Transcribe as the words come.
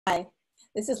Hi,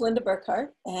 this is Linda Burkhart,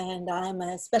 and I'm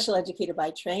a special educator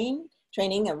by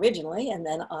training originally, and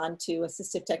then on to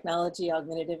assistive technology,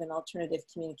 augmentative and alternative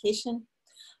communication.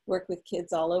 Work with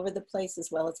kids all over the place, as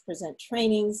well as present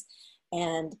trainings.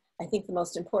 And I think the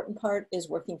most important part is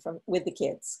working with the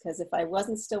kids, because if I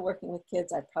wasn't still working with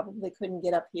kids, I probably couldn't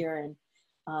get up here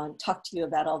and talk to you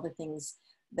about all the things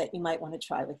that you might want to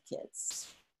try with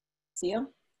kids. Theo?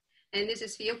 And this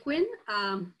is Quinn,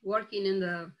 working in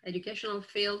the educational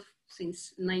field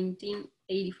since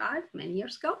 1985, many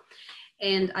years ago.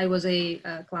 And I was a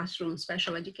classroom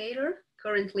special educator.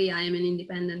 Currently, I am an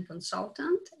independent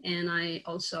consultant, and I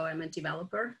also am a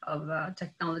developer of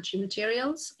technology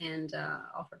materials and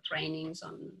offer trainings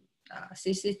on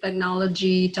assistive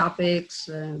technology topics,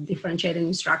 differentiated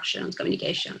instructions,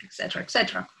 communication, etc.,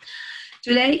 etc.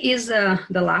 Today is the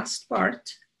last part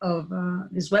of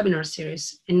this webinar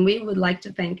series, and we would like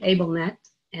to thank AbleNet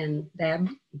and Deb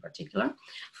in particular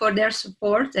for their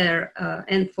support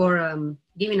and for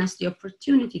giving us the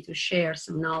opportunity to share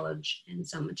some knowledge and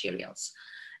some materials.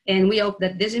 And we hope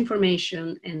that this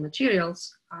information and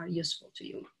materials are useful to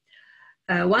you.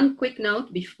 One quick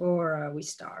note before we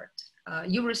start.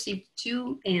 You received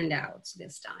two handouts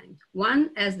this time. One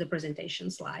as the presentation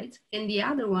slides, and the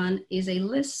other one is a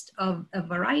list of a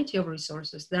variety of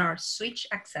resources that are switch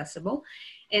accessible,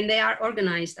 and they are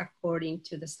organized according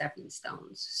to the stepping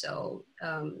stones. So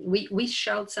we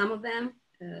showed some of them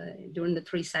during the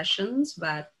 3 sessions,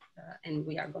 but and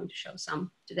we are going to show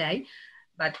some today,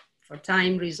 but for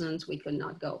time reasons, we could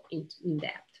not go in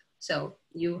depth. So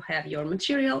you have your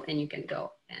material and you can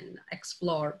go and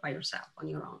explore by yourself on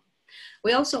your own.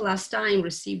 We also last time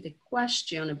received a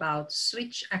question about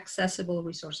switch accessible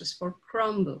resources for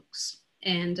Chromebooks.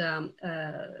 And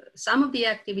some of the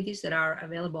activities that are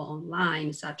available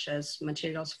online, such as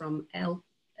materials from Help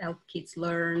Kids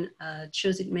Learn,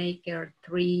 Choose It Maker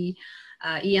 3,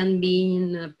 Ian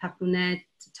Bean, Papunet,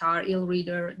 Tar Heel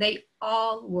Reader, they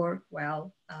all work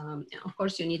well. Of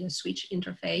course, you need a switch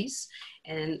interface.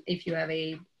 And if you have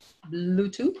a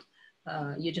Bluetooth,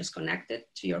 you just connect it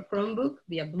to your Chromebook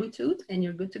via Bluetooth and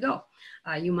you're good to go.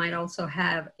 You might also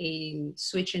have a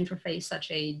switch interface such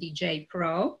a DJ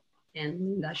Pro,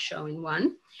 and that's showing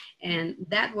one. And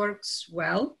that works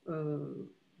well,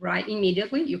 right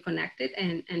immediately. You connect it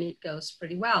and it goes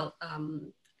pretty well.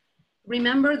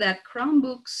 Remember that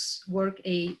Chromebooks work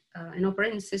an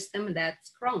operating system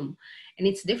that's Chrome, and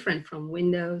it's different from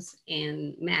Windows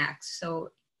and Mac.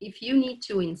 So if you need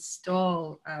to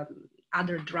install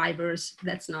other drivers,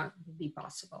 that's not be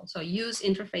possible. So use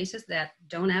interfaces that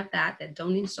don't have that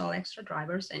don't install extra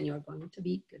drivers, and you're going to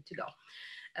be good to go.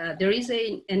 There is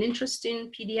an interesting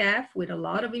PDF with a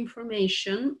lot of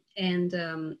information, and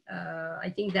I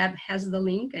think that has the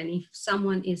link, and if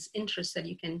someone is interested,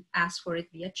 you can ask for it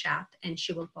via chat, and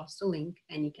she will post a link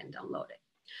and you can download it.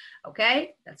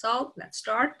 Okay, that's all. Let's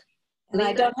start. And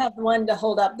I don't have one to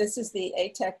hold up. This is the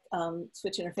ATEC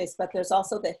switch interface, but there's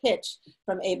also the Hitch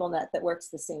from AbleNet that works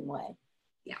the same way.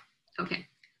 Yeah, okay,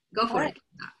 go for it.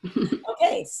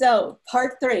 Okay, so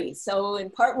part 3. So in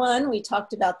part 1, we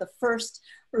talked about the first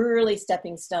early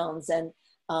stepping stones and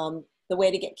the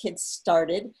way to get kids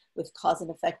started with cause and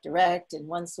effect direct and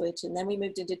one switch, and then we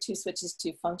moved into 2 switches,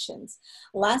 2 functions.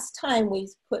 Last time we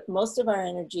put most of our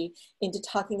energy into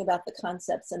talking about the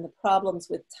concepts and the problems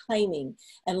with timing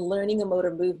and learning a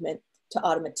motor movement to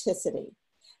automaticity.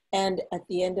 And at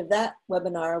the end of that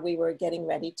webinar, we were getting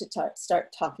ready to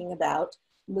start talking about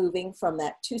moving from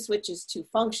that 2 switches, 2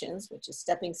 functions, which is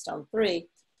stepping stone 3,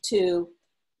 to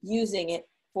using it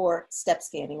for step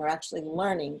scanning, or actually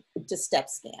learning to step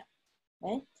scan.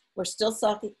 Okay? We're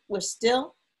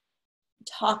still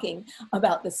talking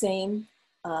about the same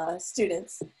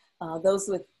students, those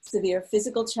with severe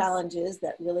physical challenges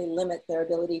that really limit their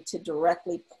ability to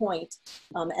directly point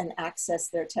and access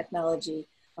their technology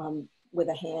with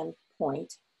a hand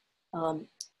point.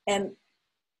 And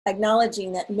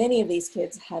acknowledging that many of these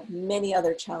kids have many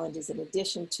other challenges in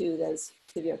addition to those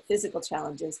severe physical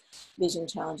challenges, vision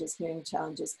challenges, hearing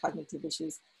challenges, cognitive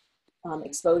issues,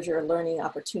 exposure, learning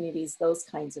opportunities, those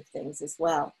kinds of things as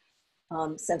well,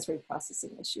 sensory processing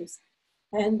issues.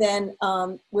 And then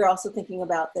we're also thinking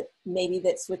about that maybe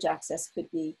that switch access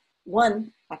could be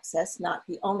one access, not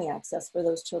the only access for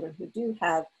those children who do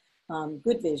have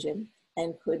good vision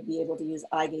and could be able to use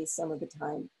eye gaze some of the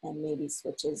time and maybe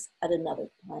switches at another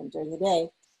time during the day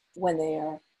when they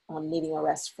are needing a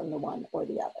rest from the one or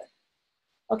the other.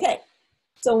 Okay,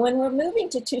 so when we're moving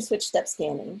to 2 switch step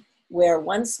scanning, where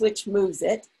one switch moves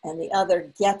it and the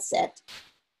other gets it,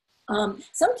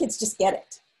 some kids just get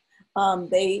it.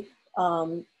 They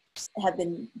have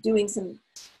been doing some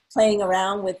playing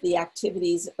around with the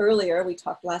activities earlier. We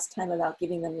talked last time about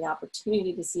giving them the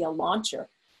opportunity to see a launcher,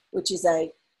 which is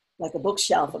like a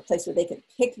bookshelf, a place where they can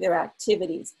pick their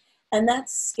activities. And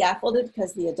that's scaffolded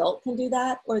because the adult can do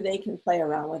that, or they can play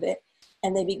around with it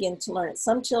and they begin to learn it.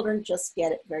 Some children just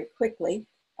get it very quickly.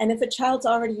 And if a child's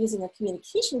already using a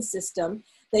communication system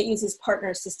that uses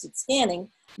partner-assisted scanning,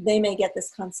 they may get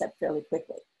this concept fairly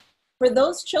quickly. For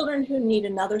those children who need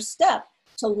another step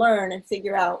to learn and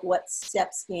figure out what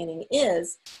step scanning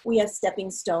is, we have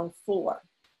Stepping Stone 4.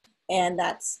 And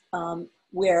that's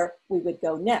where we would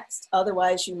go next.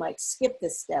 Otherwise, you might skip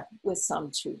this step with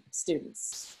some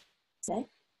students. Okay?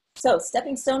 So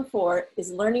Stepping Stone 4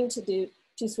 is learning to do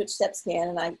two-switch step scan,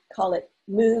 and I call it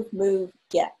move, move,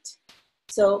 get.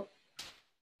 So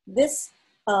this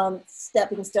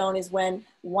stepping stone is when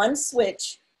one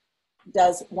switch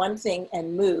does one thing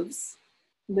and moves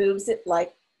it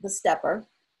like the stepper,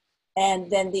 and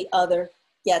then the other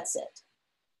gets it.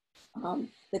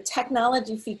 The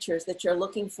technology features that you're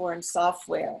looking for in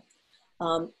software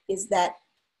is that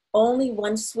only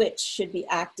one switch should be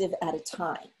active at a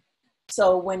time.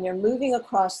 So when you're moving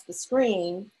across the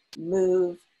screen,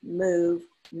 move, move,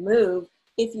 move,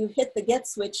 if you hit the get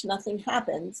switch, nothing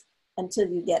happens until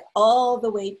you get all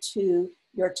the way to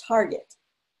your target.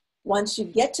 Once you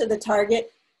get to the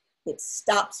target, it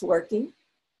stops working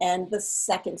and the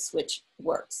second switch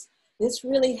works. This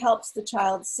really helps the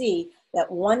child see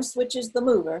that one switch is the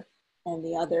mover and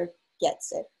the other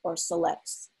gets it or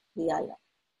selects the item.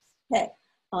 Okay,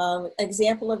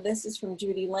 example of this is from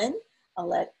Judy Lynn. I'll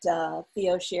let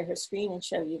Theo share her screen and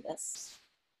show you this.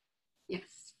 Yes.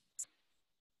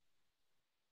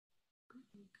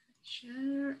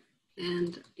 Share,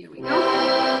 and here we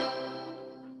go.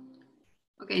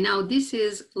 Okay, now this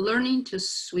is learning to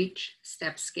switch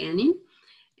step scanning,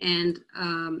 and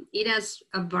it has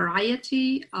a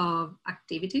variety of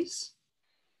activities.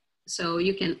 So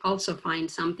you can also find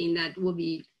something that will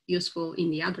be useful in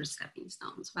the other stepping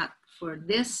stones. But for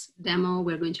this demo,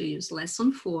 we're going to use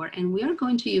lesson 4, and we are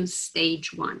going to use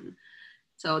stage 1.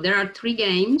 So there are 3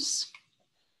 games,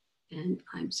 and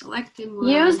I'm selecting one.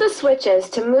 Use the switches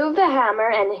to move the hammer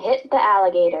and hit the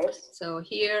alligators. So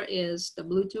here is the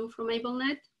Bluetooth from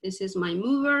AbleNet. This is my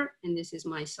mover, and this is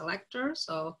my selector.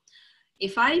 So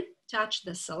if I touch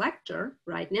the selector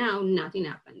right now, nothing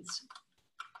happens.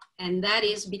 And that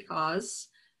is because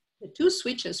the 2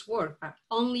 switches work, but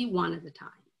only one at a time.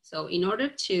 So in order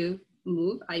to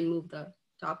move, I move the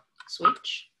top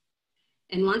switch.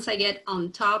 And once I get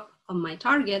on top of my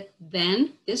target,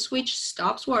 then this switch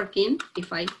stops working.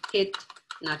 If I hit,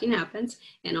 nothing happens,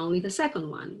 and only the second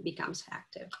one becomes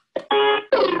active.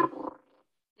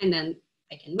 And then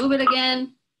I can move it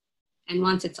again. And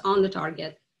once it's on the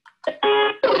target, I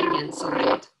can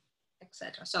select,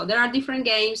 etc. So there are different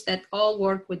games that all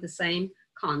work with the same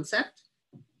concept.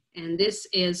 And this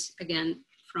is, again,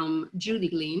 from Judy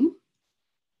Lynn.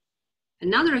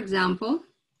 Another example,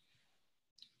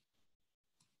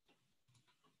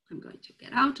 I'm going to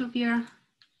get out of here.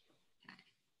 Okay.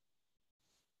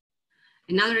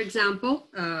 Another example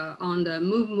on the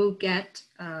Move, Move, Get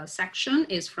section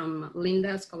is from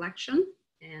Linda's collection.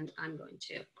 And I'm going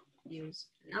to use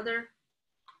another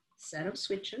set of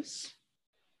switches.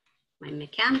 My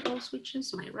mechanical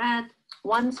switches, my red.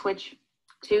 1 switch,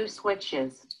 2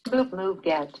 switches, move, move,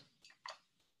 get.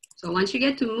 So once you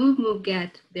get to move, move,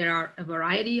 get, there are a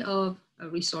variety of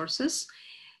resources,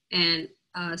 and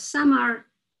some are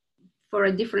for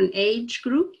a different age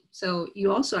group. So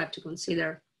you also have to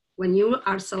consider when you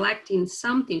are selecting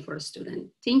something for a student,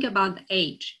 think about the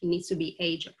age. It needs to be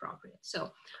age appropriate.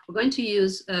 So we're going to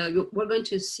use, we're going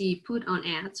to see put on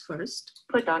ads first.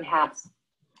 Put on hats.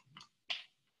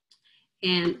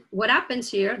 And what happens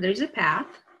here, there's a path,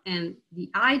 and the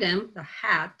item, the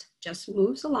hat, just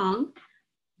moves along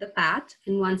the path.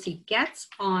 And once it gets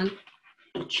on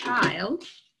the child,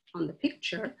 on the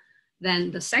picture, then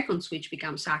the second switch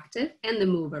becomes active and the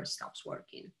mover stops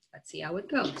working. Let's see how it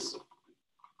goes.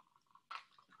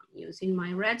 I'm using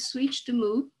my red switch to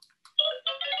move.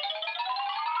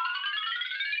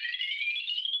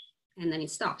 And then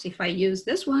it stops. If I use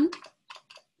this one,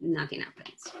 nothing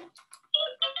happens.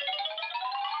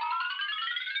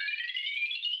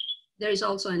 There is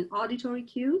also an auditory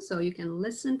cue, so you can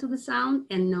listen to the sound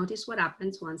and notice what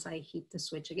happens once I hit the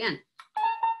switch again.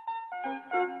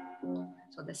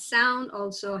 So the sound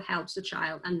also helps the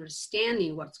child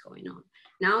understanding what's going on.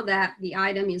 Now that the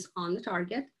item is on the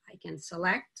target, I can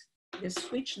select this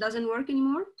switch doesn't work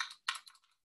anymore,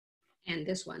 and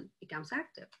this one becomes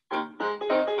active.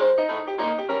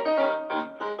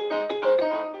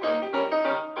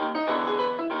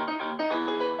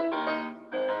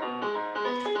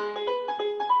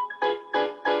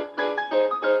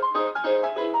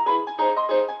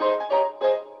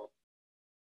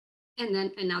 and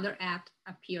then another ad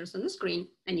appears on the screen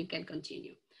and you can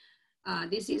continue.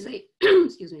 This is a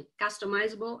excuse me,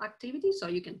 customizable activity, so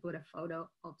you can put a photo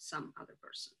of some other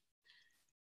person.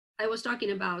 I was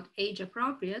talking about age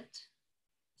appropriate.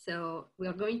 So we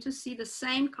are going to see the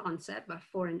same concept, but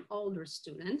for an older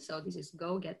student. So this is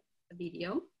go get a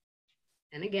video.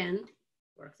 And again,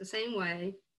 works the same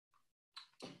way.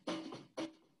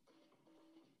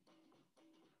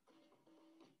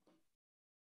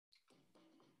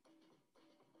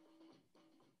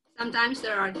 Sometimes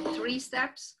there are 3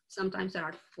 steps, sometimes there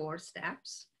are 4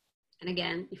 steps. And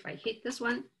again, if I hit this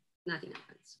one, nothing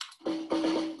happens.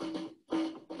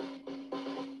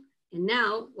 And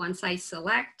now, once I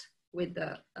select with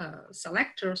the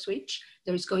selector switch,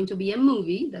 there is going to be a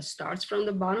movie that starts from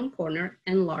the bottom corner,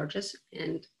 enlarges,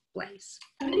 and plays.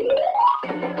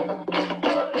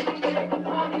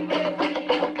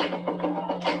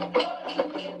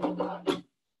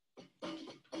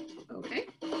 Okay.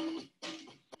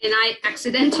 And I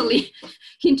accidentally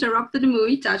interrupted the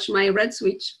movie, touched my red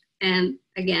switch, and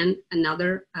again,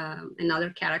 another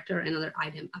character, another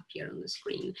item appeared on the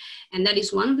screen. And that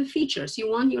is one of the features. You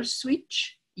want your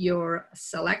switch, your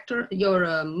selector,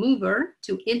 your mover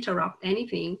to interrupt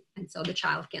anything, and so the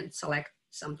child can select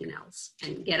something else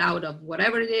and get out of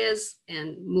whatever it is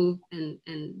and move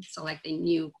and select a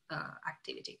new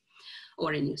activity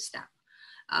or a new step.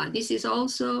 This is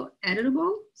also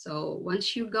editable. So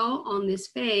once you go on this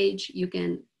page, you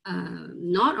can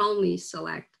not only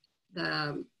select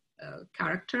the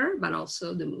character, but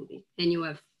also the movie. And you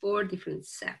have 4 different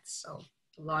sets. So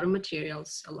a lot of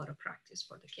materials, a lot of practice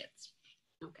for the kids.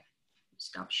 Okay,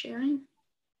 stop sharing.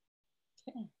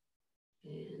 Okay.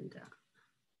 And here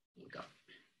you go.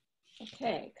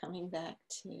 Okay, coming back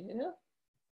to,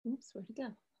 oops, where'd it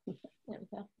go? There we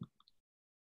go.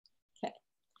 Okay,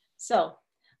 so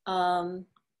I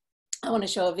want to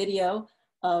show a video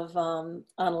of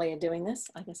Analia doing this.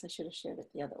 I guess I should have shared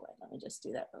it the other way. Let me just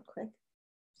do that real quick.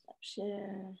 Stop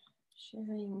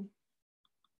sharing.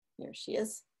 Here she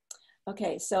is.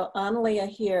 Okay, so Analia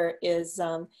here is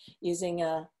using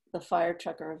the fire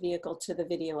truck or a vehicle to the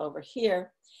video over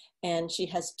here. And she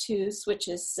has 2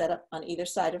 switches set up on either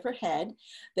side of her head.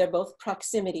 They're both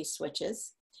proximity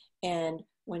switches. And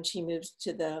when she moves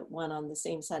to the one on the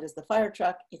same side as the fire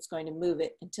truck, it's going to move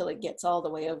it until it gets all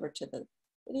the way over to the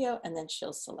video, and then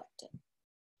she'll select it.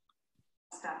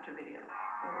 Stopped her video.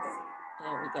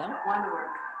 There we go. One to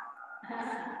work.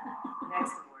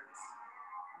 Next works.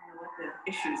 I don't know what the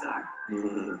issues are.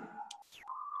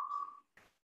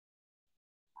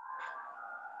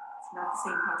 It's not the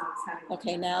same problem I was having.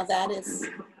 Okay, now that is.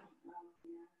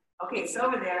 Okay, it's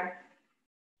over there.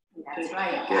 That's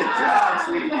right. Good job,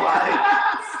 sweetie pie.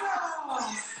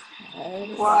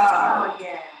 Wow.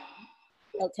 Again.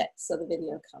 Okay, so the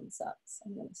video comes up. So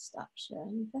I'm going to stop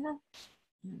sharing that.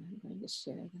 And I'm going to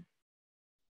share the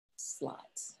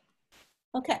slides.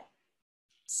 Okay,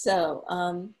 so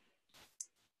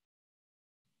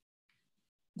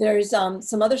there's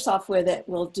some other software that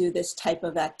will do this type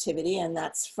of activity, and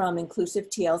that's from Inclusive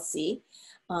TLC.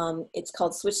 It's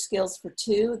called Switch Skills for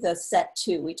 2, the set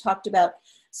 2. We talked about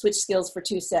Switch Skills for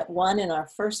 2 set 1 in our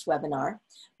first webinar,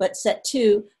 but set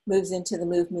 2 moves into the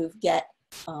Move, Move, Get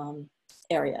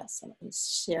area. So let me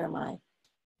share my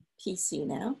PC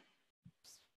now.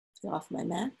 Go off my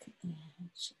Mac and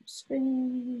share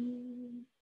screen.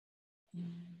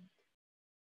 And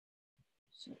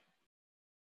share.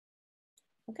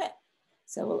 Okay,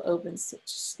 so we'll open Switch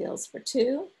Skills for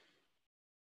 2.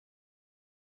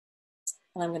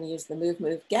 And I'm going to use the Move,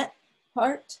 Move, Get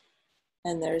part.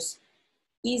 And there's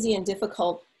easy and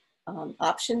difficult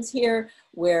options here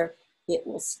where it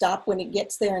will stop when it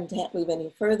gets there and can't move any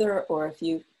further, or if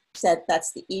you set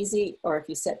that's the easy, or if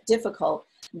you set difficult,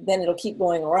 then it'll keep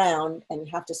going around and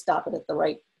you have to stop it at the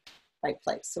right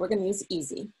place. So we're going to use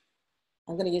easy.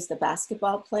 I'm going to use the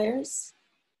basketball players.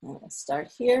 I'm going to start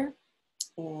here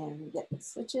and get the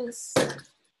switches.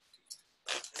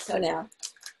 So now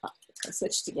I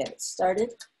switch to get it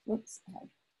started. Whoops,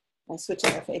 my switch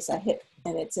interface I hit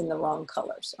and it's in the wrong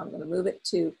color. So I'm going to move it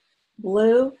to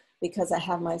blue because I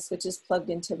have my switches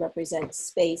plugged in to represent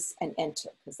space and enter,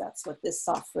 because that's what this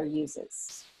software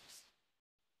uses.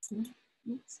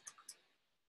 Oops.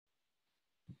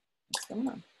 What's going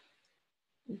on?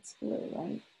 It's blue,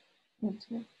 right?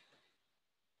 Enter.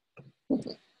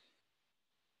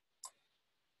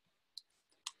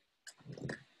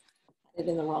 It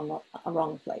in the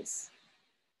wrong place.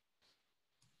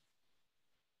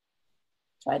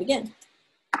 Try it again.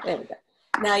 There we go.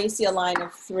 Now you see a line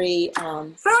of 3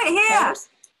 Throw it here. colors.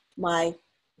 My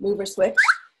mover switch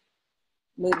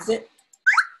moves it.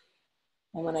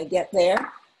 And when I get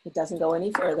there, It doesn't go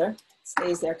any further. It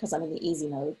stays there because I'm in the easy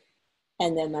mode.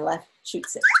 And then my left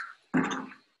shoots it.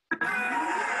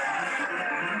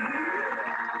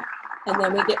 And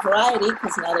then we get variety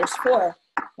because now there's 4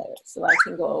 players. So I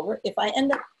can go over. If I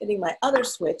end up hitting my other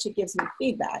switch, it gives me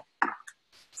feedback.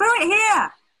 Throw it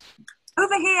here.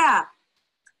 Over here.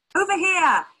 Over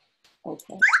here.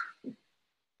 Okay.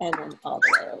 And then all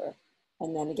the way over.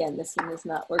 And then again, this one is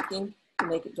not working to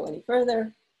make it go any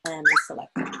further. And we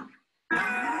select it.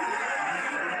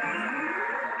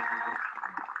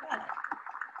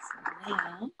 So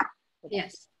now,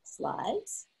 Yes.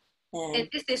 slides. And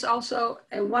this is also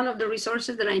one of the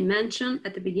resources that I mentioned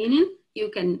at the beginning. You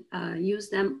can use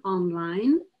them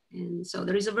online. And so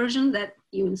there is a version that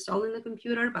you install in the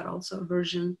computer, but also a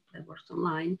version that works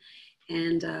online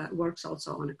and works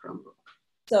also on a Chromebook.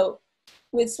 So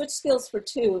with Switch Skills for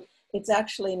 2, it's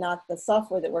actually not the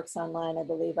software that works online, I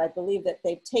believe. I believe that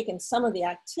they've taken some of the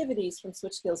activities from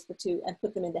Switch Skills for 2 and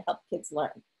put them in to help kids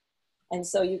learn. And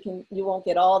so you won't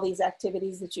get all these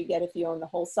activities that you get if you own the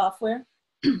whole software,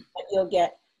 but you'll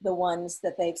get the ones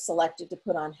that they've selected to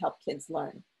put on Help Kids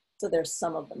Learn. So there's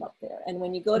some of them up there. And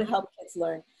when you go to Help Kids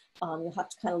Learn, you'll have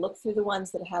to kind of look through the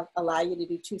ones that allow you to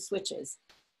do 2 switches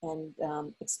and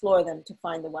explore them to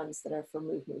find the ones that are for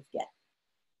Move, Move, Get.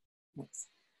 Next.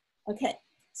 Okay,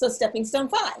 so Stepping Stone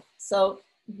 5. So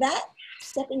that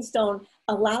Stepping Stone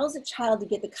allows a child to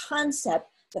get the concept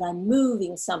that I'm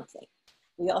moving something.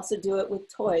 We also do it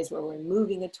with toys where we're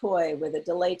moving a toy with a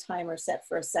delay timer set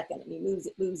for a second, and he moves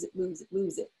it, moves it, moves it,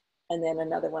 moves it. And then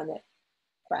another one that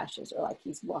crashes, or like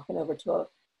he's walking over to a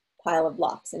pile of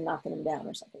blocks and knocking them down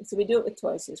or something. So we do it with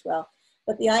toys as well.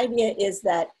 But the idea is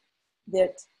that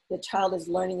the child is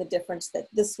learning the difference that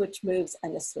this switch moves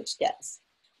and this switch gets.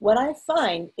 What I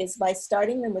find is by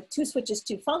starting them with 2 switches,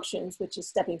 2 functions, which is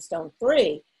Stepping Stone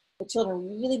 3, the children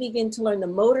really begin to learn the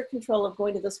motor control of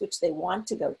going to the switch they want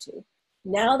to go to.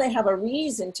 Now they have a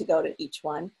reason to go to each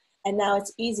one, and now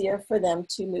it's easier for them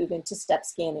to move into step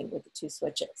scanning with the 2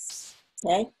 switches,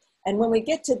 okay? And when we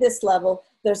get to this level,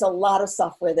 there's a lot of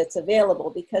software that's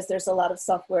available because there's a lot of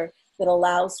software that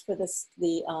allows for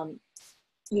the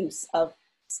use of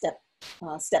step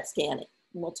scanning.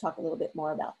 And we'll talk a little bit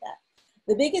more about that.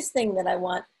 The biggest thing that I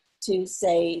want to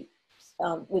say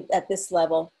at this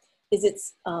level is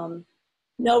it's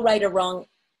no right or wrong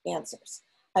answers.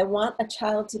 I want a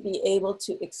child to be able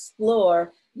to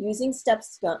explore using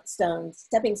stepping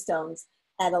stones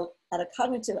at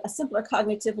a simpler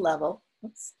cognitive level.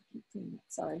 Oops,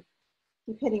 sorry,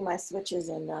 keep hitting my switches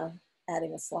and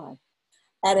adding a slide.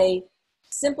 At a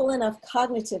simple enough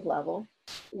cognitive level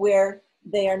where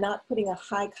they are not putting a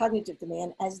high cognitive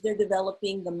demand as they're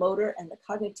developing the motor and the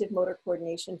cognitive motor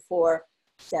coordination for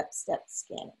step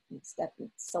scanning and step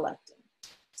selecting.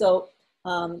 So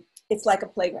it's like a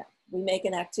playground. We make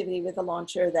an activity with a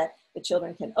launcher that the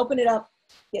children can open it up,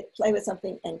 play with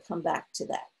something, and come back to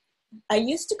that. I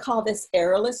used to call this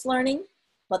errorless learning,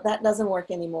 but that doesn't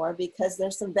work anymore because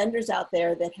there's some vendors out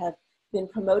there that have been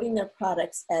promoting their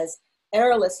products as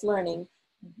errorless learning,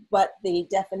 but the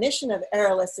definition of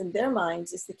errorless in their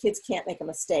minds is the kids can't make a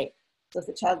mistake. So if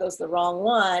the child goes the wrong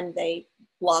one, they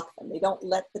block them. They don't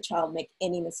let the child make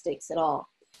any mistakes at all.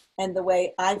 And the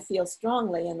way I feel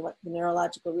strongly and what the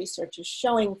neurological research is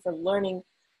showing for learning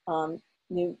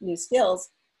new skills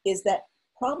is that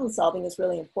problem solving is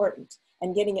really important.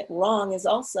 And getting it wrong is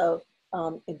also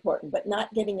important, but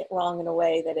not getting it wrong in a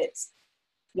way that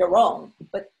you're wrong,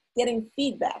 but getting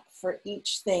feedback for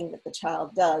each thing that the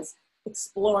child does,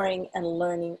 exploring and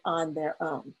learning on their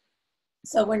own.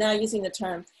 So we're now using the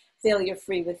term failure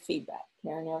free with feedback.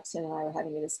 Karen Erickson and I were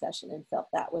having a discussion and felt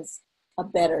that was a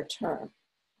better term.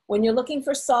 When you're looking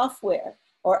for software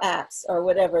or apps or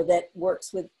whatever that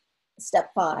works with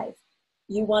step 5,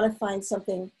 you want to find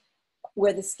something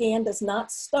where the scan does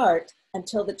not start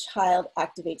until the child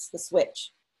activates the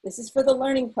switch. This is for the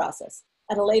learning process.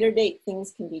 At a later date,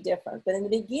 things can be different. But in the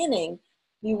beginning,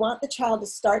 you want the child to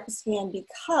start the scan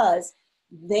because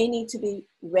they need to be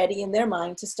ready in their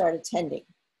mind to start attending.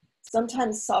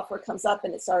 Sometimes software comes up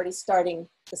and it's already starting,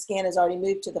 the scan has already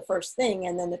moved to the first thing,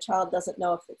 and then the child doesn't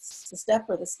know if it's the step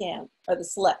or the scan or the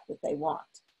select that they want.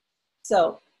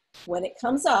 So when it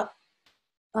comes up,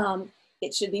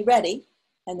 it should be ready.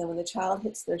 And then when the child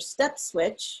hits their step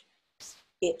switch,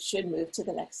 it should move to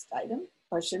the next item,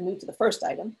 or it should move to the first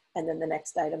item, and then the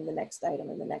next item, the next item,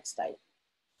 and the next item.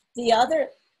 The other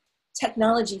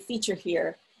technology feature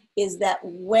here is that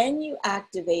when you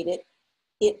activate it,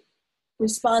 it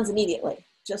responds immediately.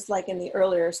 Just like in the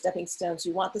earlier stepping stones,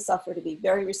 you want the software to be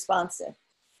very responsive.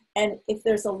 And if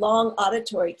there's a long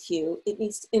auditory cue, it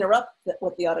needs to interrupt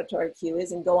what the auditory cue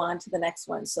is and go on to the next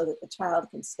one so that the child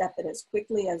can step it as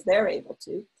quickly as they're able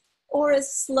to, or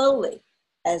as slowly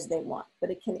as they want,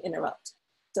 but it can interrupt.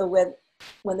 So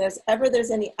when there's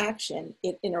any action,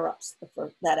 it interrupts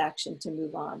that action to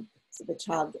move on, so the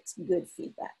child gets good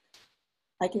feedback.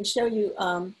 I can show you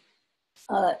an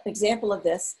example of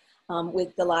this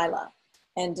with Delilah.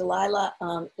 And Delilah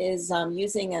is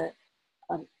using a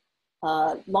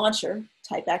launcher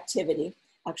type activity.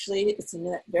 Actually, it's in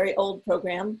a very old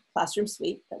program, Classroom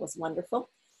Suite, that was wonderful.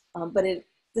 But it's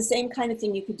the same kind of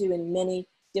thing you could do in many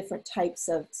different types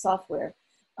of software.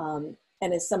 And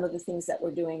as some of the things that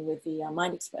we're doing with the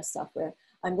Mind Express software.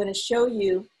 I'm going to show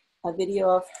you a video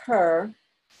of her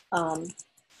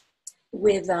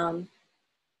with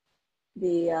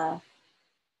the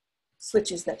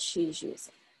switches that she's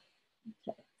using.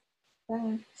 Okay,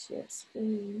 back, share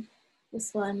screen,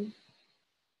 this one.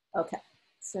 Okay,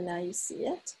 so now you see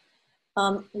it.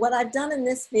 What I've done in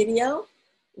this video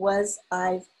was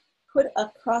I've put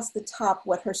across the top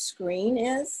what her screen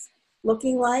is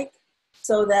looking like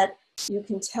so that you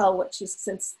can tell what she's,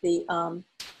 since the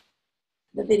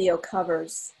video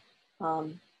covers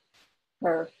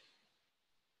her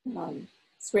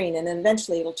screen, and then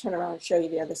eventually it'll turn around and show you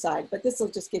the other side. But this will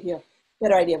just give you a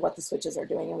better idea of what the switches are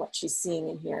doing and what she's seeing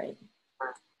and hearing.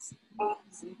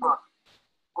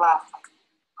 Left,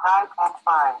 right and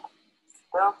find,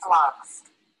 build blocks,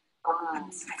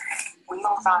 balloons,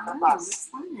 wheels on the bus,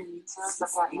 choose the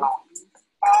video,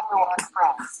 annual and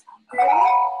friends.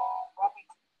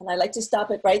 And I like to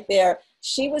stop it right there.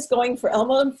 She was going for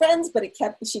Elmo and Friends, but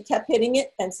she kept hitting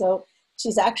it. And so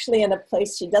she's actually in a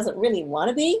place she doesn't really want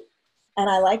to be. And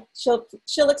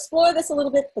she'll explore this a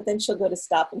little bit, but then she'll go to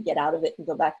stop and get out of it and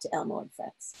go back to Elmo and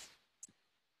Friends.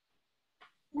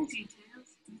 Details.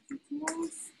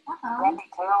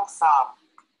 Detail song.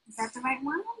 Is that the right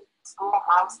one?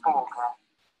 Schoolhouse Polka.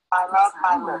 I love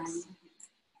my lips.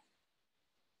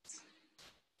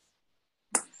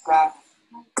 Detail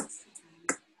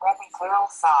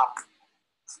song.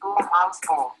 Schoolhouse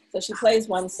Polka. So she plays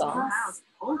one song. Schoolhouse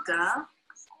Polka.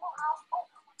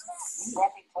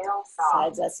 Detail song.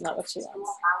 Besides, that's not what she wants.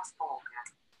 Schoolhouse Polka.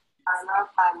 I love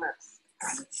my lips.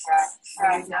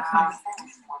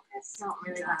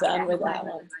 Done with that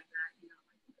one.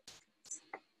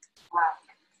 Left,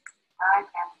 right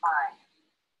and find,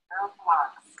 build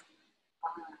blocks,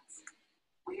 balloons,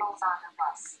 wheels on the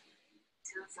bus,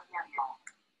 choose a video,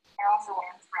 Elmo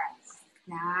and friends.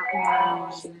 That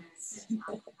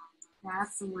one.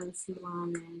 That's the one she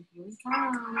wanted. Here it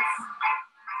comes.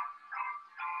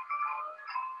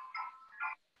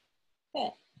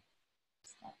 Okay.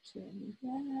 Stop sharing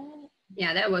that.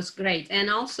 Yeah, that was great. And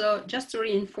also, just to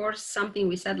reinforce something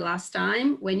we said last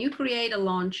time, when you create a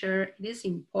launcher, it is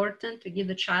important to give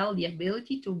the child the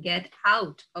ability to get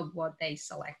out of what they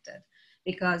selected.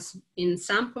 Because in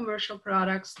some commercial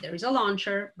products, there is a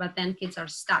launcher, but then kids are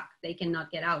stuck. They cannot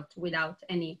get out without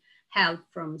any help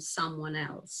from someone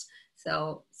else.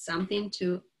 So something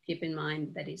to keep in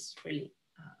mind that is really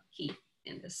key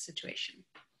in this situation.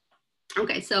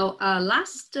 Okay, so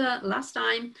last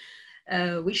time,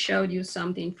 we showed you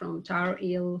something from Tower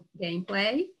Hill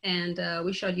gameplay, and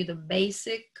we showed you the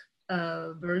basic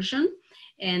version.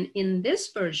 And in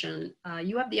this version,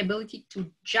 you have the ability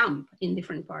to jump in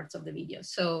different parts of the video.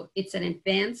 So it's an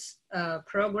advanced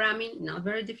programming, not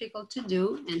very difficult to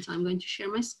do. And so I'm going to share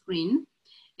my screen,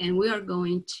 and we are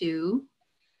going to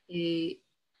a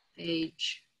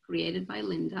page created by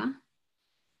Linda.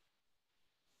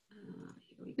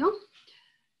 Here we go.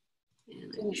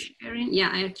 And I'm sharing. Yeah,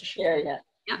 I have to share. Yeah.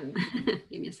 Yeah.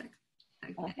 Give me a second.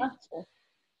 Okay. Sure.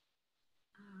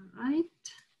 All right.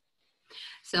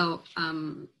 So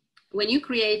when you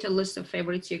create a list of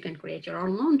favorites, you can create your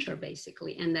own launcher,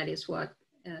 basically, and that is what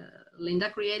Linda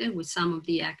created with some of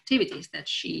the activities that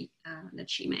she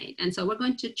made. And so we're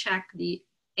going to check the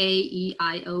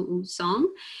A-E-I-O-U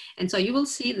song. And so you will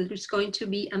see that there's going to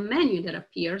be a menu that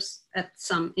appears at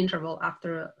some interval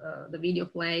after the video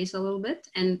plays a little bit.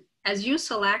 And as you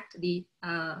select the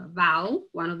vowel,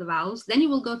 one of the vowels, then you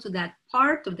will go to that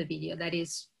part of the video that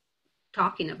is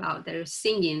talking about, that is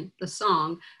singing the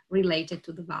song related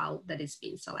to the vowel that is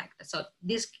being selected. So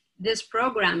this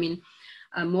programming,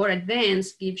 more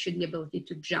advanced, gives you the ability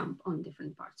to jump on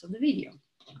different parts of the video.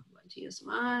 I'm going to use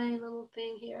my little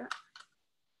thing here.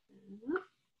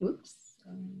 Oops,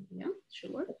 yeah,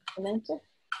 should work. And enter.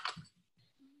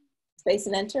 Space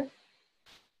and enter.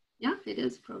 Yeah, it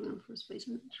is programmed for space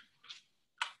and enter.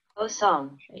 O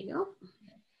song. There you go.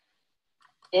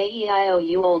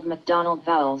 A-E-I-O-U Old MacDonald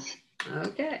vowels.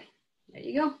 Okay, there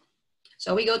you go.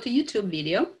 So we go to YouTube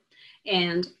video,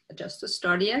 And just to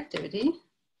start the activity,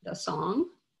 the song.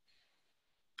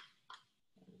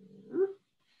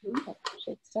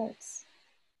 It starts.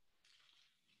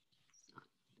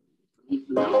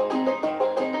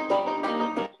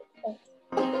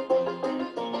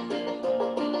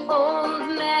 Old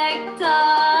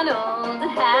MacDonald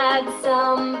had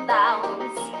some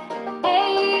vowels,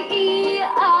 A-E-I-O-U.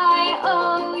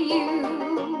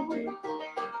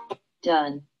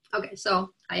 Done. Okay,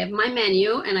 so I have my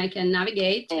menu and I can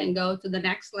navigate and go to the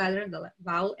next letter, the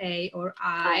vowel A or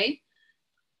I.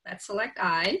 Let's select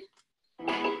I.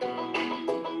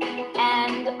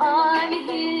 And on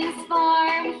his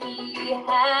farm he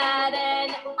had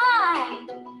an I,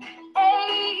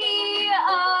 A-E-I-O-U,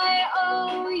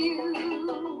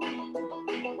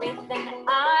 with an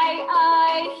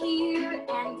I here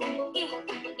and an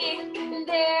I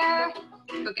there.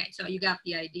 Okay, so you got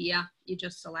the idea. You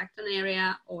just select an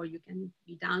area or you can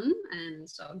be done. And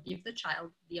so give the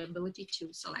child the ability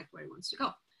to select where he wants to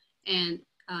go. And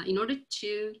in order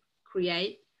to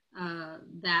create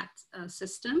that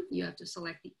system, you have to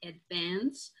select the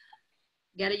advanced,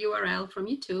 get a URL from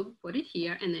YouTube, put it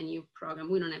here, and then you program.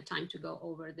 We don't have time to go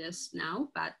over this now,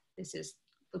 but this is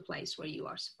the place where you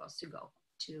are supposed to go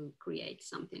to create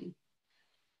something.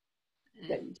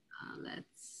 And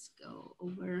let's go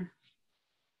over.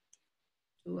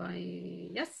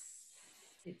 Yes,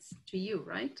 it's to you,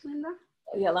 right, Linda?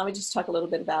 Yeah, let me just talk a little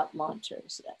bit about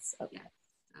launchers. Yes, okay.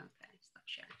 Yeah. Okay, stop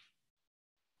sharing.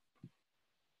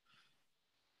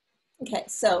 Okay,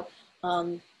 so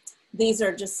these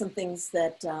are just some things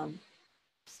that,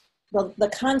 well, the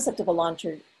concept of a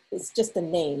launcher is just a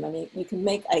name. I mean, you can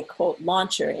make a quote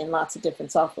launcher in lots of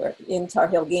different software. In Tar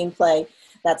Heel Gameplay,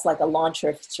 that's like a launcher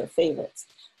if it's your favorites.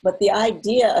 But the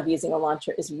idea of using a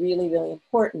launcher is really, really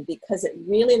important because it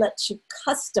really lets you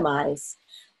customize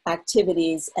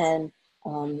activities and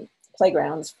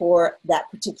playgrounds for that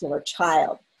particular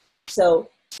child. So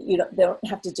you don't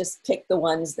have to just pick the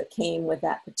ones that came with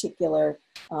that particular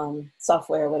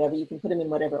software or whatever. You can put them in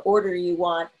whatever order you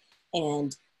want,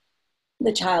 and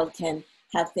the child can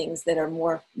have things that are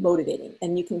more motivating.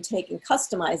 And you can take and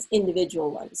customize individual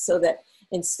ones so that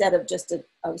instead of just a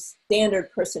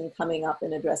standard person coming up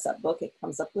in a dress-up book, it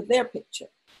comes up with their picture.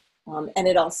 And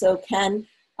it also can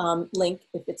link,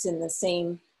 if it's in the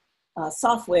same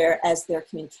software as their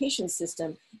communication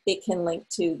system, it can link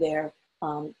to their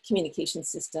communication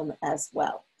system as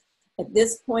well. At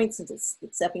this point, since it's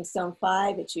Stepping Stone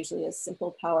 5, it's usually a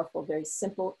simple, powerful, very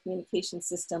simple communication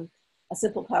system. A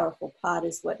simple, powerful pod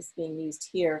is what is being used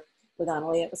here with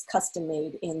Annalie. It was custom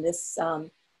made in this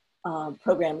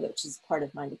program, which is part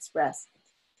of Mind Express.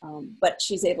 But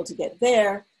she's able to get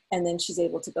there, and then she's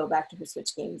able to go back to her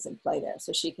Switch games and play there,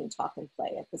 so she can talk and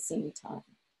play at the same time.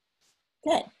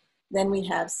 Okay, then we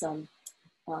have some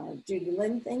Judy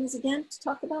Lynn things again to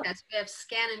talk about. Yes, we have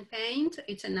Scan and Paint.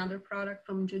 It's another product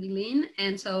from Judy Lynn.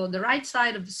 And so the right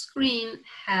side of the screen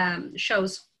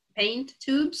shows paint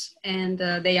tubes, and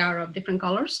they are of different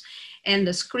colors. And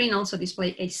the screen also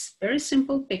displays a very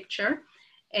simple picture.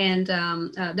 And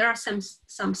there are some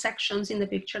sections in the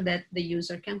picture that the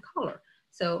user can color.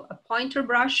 So a pointer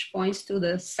brush points to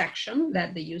the section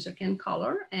that the user can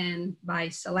color. And by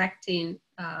selecting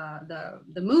the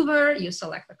mover, you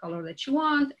select the color that you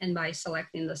want. And by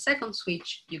selecting the second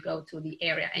switch, you go to the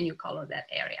area and you color that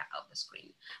area of the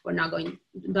screen. We're not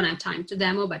don't have time to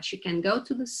demo, but you can go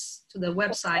to the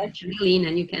website, Judy Lynn,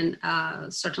 and you can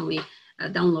certainly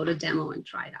download a demo and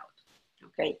try it out.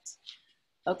 Okay. Great.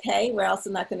 Okay, we're also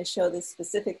not going to show this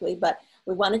specifically, but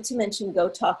we wanted to mention Go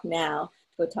Talk Now.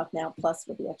 Go Talk Now Plus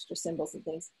with the extra symbols and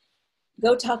things.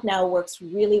 Go Talk Now works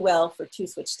really well for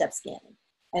 2-switch step scanning.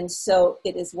 And so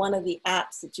it is one of the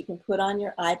apps that you can put on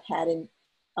your iPad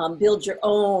and build your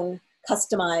own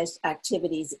customized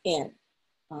activities in.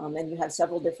 And you have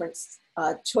several different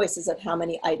choices of how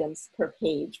many items per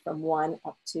page, from 1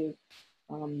 up to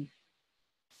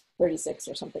 36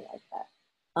 or something like that.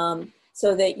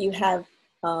 So that you have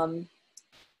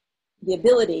the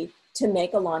ability to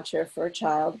make a launcher for a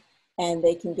child, and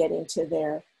they can get into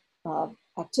their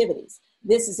activities.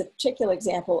 This is a particular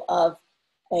example of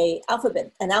an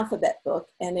alphabet book,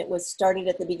 and it was started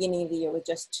at the beginning of the year with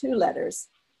just 2 letters.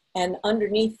 And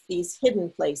underneath these hidden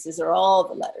places are all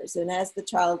the letters. And as the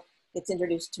child gets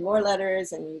introduced to more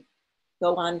letters and you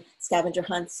go on scavenger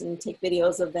hunts and take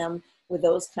videos of them with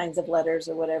those kinds of letters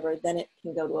or whatever, then it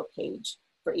can go to a page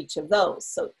for each of those.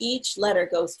 So each letter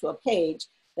goes to a page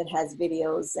that has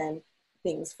videos and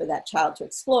things for that child to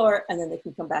explore, and then they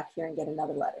can come back here and get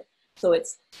another letter. So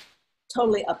it's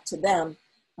totally up to them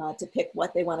to pick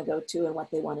what they want to go to and what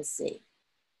they want to see.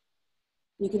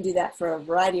 You can do that for a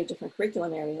variety of different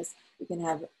curriculum areas. You can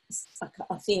have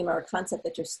a theme or a concept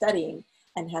that you're studying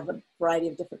and have a variety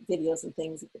of different videos and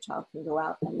things that the child can go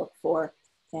out and look for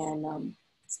and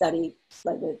study,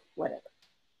 play with, whatever.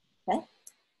 Okay?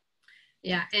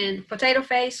 Yeah, and Potato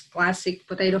Face, classic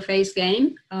Potato Face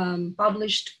game,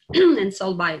 published and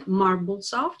sold by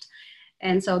Marblesoft.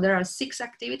 And so there are 6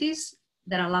 activities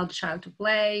that allow the child to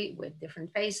play with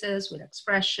different faces, with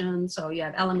expressions. So you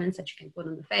have elements that you can put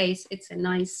on the face. It's a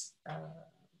nice,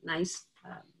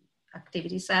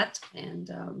 activity set, and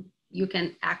you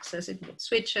can access it with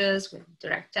switches, with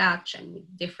direct touch, and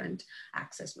with different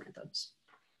access methods.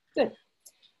 Good.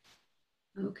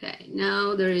 Okay,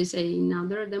 now there is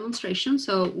another demonstration.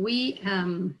 So we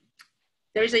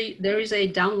there is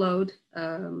a download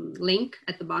link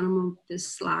at the bottom of this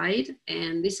slide,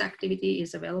 and this activity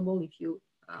is available if you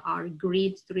are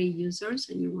grade 3 users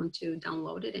and you want to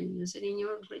download it and use it in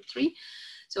your grade 3.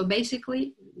 So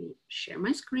basically, let me share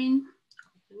my screen,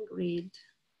 open grade.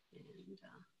 And,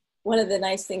 one of the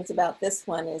nice things about this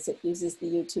one is it uses the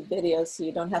YouTube videos, so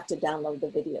you don't have to download the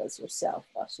videos yourself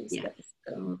while she's yeah,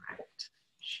 studying. correct.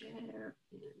 Share,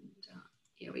 and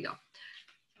here we go.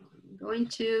 So I'm going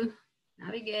to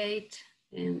navigate,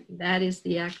 and that is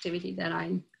the activity that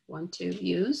I want to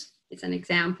use. It's an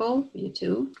example,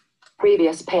 YouTube.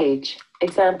 Previous page.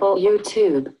 Example,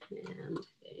 YouTube. And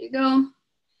there you go.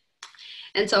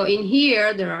 And so in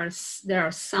here, there are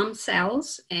some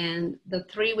cells, and the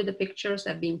 3 with the pictures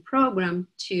have been programmed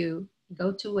to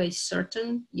go to a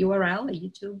certain URL, a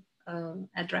YouTube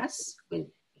address with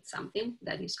something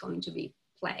that is going to be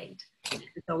played.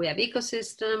 So we have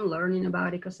ecosystem, learning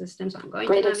about ecosystems. So I'm going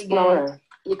Great to navigate. Explorer,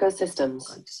 ecosystems.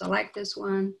 I'm going to select this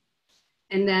one.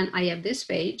 And then I have this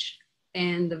page,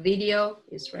 and the video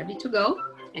is ready to go,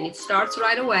 and it starts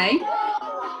right away.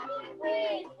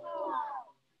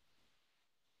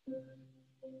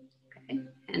 Okay,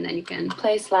 and then you can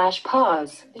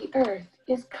Play/pause. The earth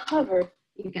is covered.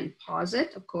 You can pause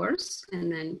it, of course,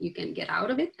 and then you can get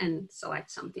out of it and select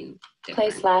something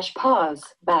different. Play/pause.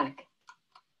 Back.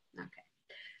 Okay,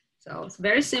 so it's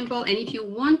very simple. And if you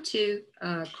want to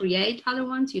create other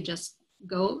ones, you just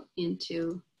go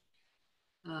into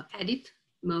edit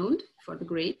mode for the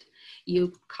grid.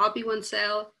 You copy one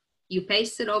cell, you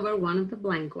paste it over one of the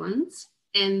blank ones,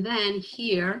 and then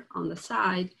here on the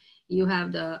side, you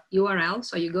have the URL.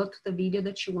 So you go to the video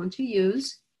that you want to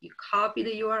use, you copy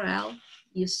the URL,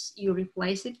 you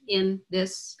replace it in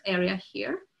this area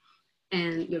here,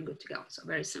 and you're good to go. So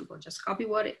very simple. Just copy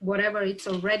whatever it's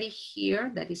already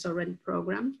here that is already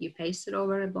programmed. You paste it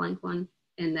over a blank one,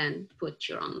 and then put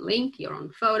your own link, your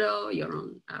own photo, your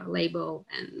own label,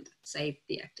 and save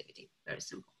the activity. Very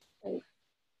simple. Great.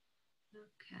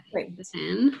 Okay. Great.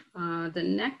 Then the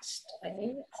next.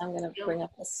 Okay, I'm going to bring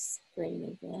up the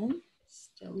screen again.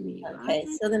 Still me. Okay,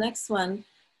 right? so the next one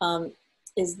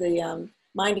is the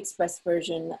Mind Express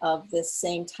version of this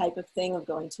same type of thing of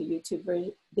going to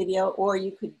YouTube video, or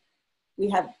we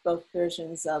have both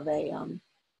versions of a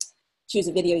choose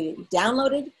a video you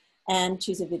downloaded and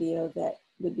choose a video that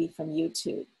would be from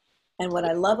YouTube. And what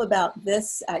I love about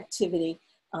this activity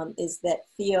is that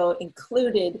Theo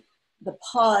included the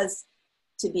pause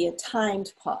to be a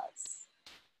timed pause.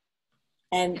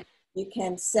 And you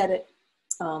can set it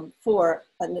for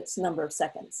a number of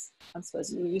seconds.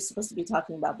 You're supposed to be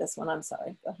talking about this one. I'm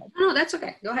sorry, go ahead. No, that's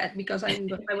okay. Go ahead, because I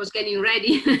was getting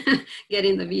ready,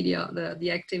 getting the video,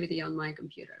 the activity on my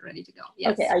computer, ready to go.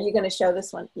 Yes. Okay, are you going to show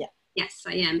this one? Yeah. Yes,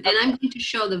 I am. And I'm going to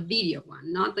show the video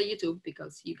one, not the YouTube,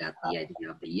 because you got the idea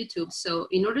of the YouTube. So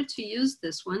in order to use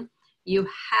this one, you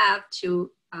have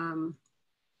to download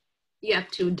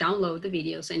the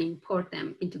videos and import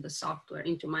them into the software,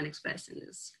 into MindExpress in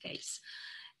this case.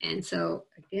 And so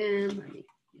again, let me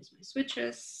use my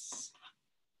switches.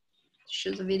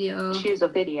 Choose a video. Choose a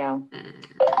video.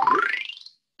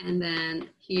 And then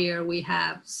here we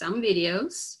have some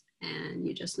videos, and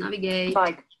you just navigate.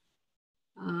 Bike.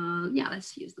 Yeah,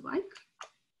 let's use the bike.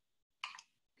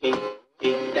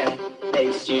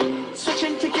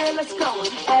 Switching to gear, let's go.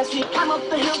 As we climb up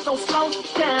the hill, don't slow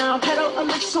down. Pedal a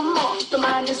little more. The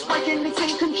mind is working, it's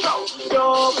in control.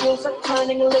 Your wheels are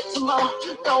turning a little more.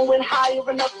 Going higher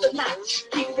another notch.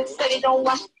 Keep it steady, don't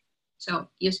watch. So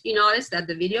you notice that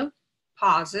the video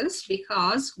pauses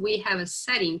because we have a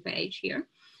setting page here,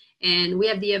 and we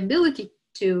have the ability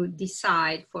to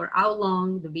decide for how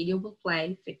long the video will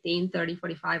play, 15, 30,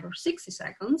 45, or 60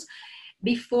 seconds,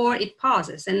 before it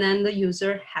pauses. And then the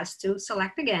user has to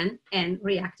select again and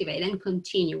reactivate and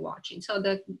continue watching. So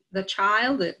the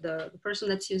child, the person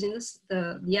that's using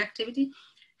the activity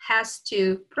has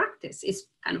to practice. It's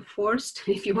kind of forced,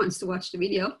 if he wants to watch the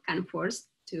video, kind of forced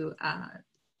to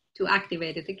to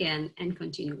activate it again and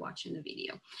continue watching the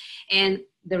video. And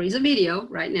there is a video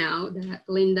right now that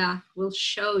Linda will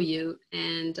show you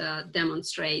and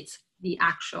demonstrates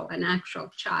an actual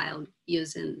child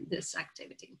using this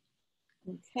activity.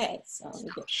 Okay, so let me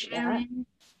Stop get to sharing.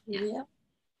 that. Yeah.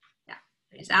 Yeah.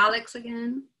 There's Alex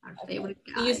again, our favorite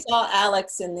guy. You saw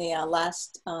Alex in the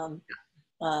last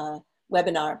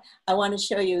webinar. I want to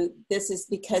show you, this is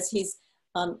because he's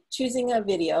choosing a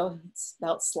video. It's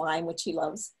about slime, which he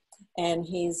loves, and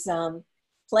he's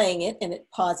playing it, and it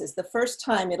pauses. The first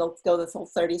time it'll go the full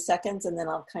 30 seconds, and then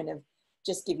I'll kind of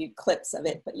just give you clips of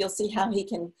it, but you'll see how he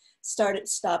can start it,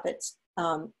 stop it,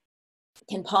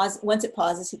 can pause. Once it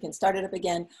pauses, he can start it up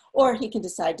again, or he can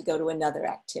decide to go to another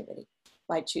activity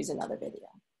by choose another video.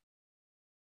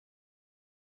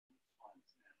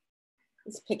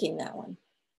 He's picking that one.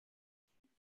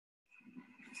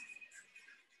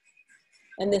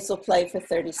 And this will play for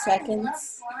 30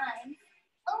 seconds.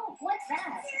 Oh, what's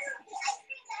that?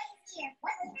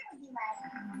 What would you like?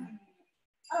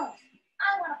 Oh,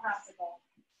 I want a popsicle.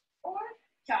 Or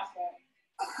chocolate.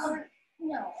 Or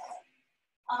no.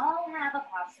 I'll have a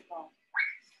popsicle.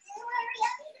 Hurry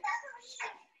up, he's about to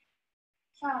leave.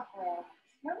 Chocolate.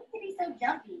 No need to be so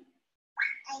jumpy.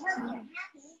 I hope you're happy.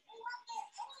 We won't get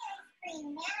any ice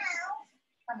cream now.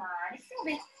 Come on, it's still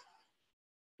big.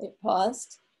 It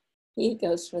paused. He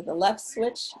goes for the left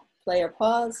switch, play or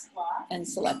pause, and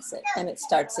selects it, and it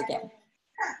starts again.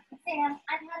 Sam,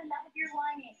 I've had enough of your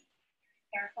whining.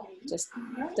 Carefully. Just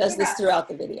does this throughout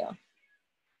the video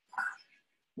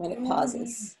when it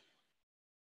pauses.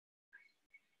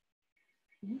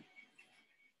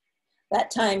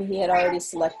 That time he had already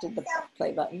selected the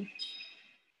play button.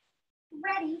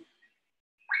 Ready.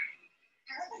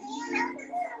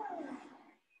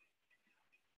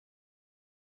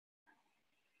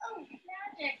 Oh,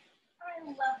 magic. I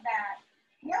love that.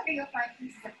 Later you'll find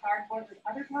pieces of cardboard with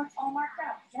other parts all marked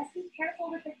up. Just be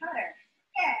careful with the cutter.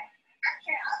 Sure. I'm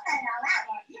sure I'll cut it all out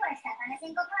while you are stuck on a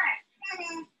single part.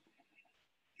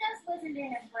 Just listen to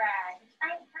him brag.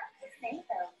 I have to say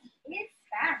though, he is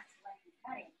fast when he's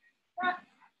cutting.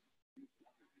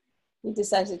 He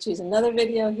decides to choose another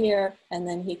video here, and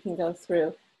then he can go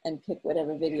through and pick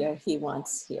whatever video he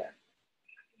wants here.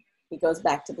 He goes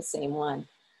back to the same one.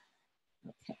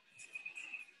 Okay.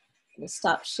 We'll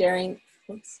stop sharing.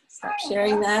 Oops, stop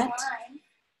sharing that.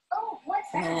 Oh,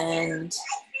 what's that? And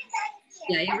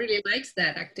yeah, he really likes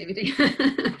that activity.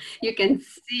 You can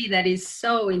see that he's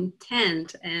so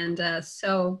intent and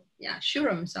so sure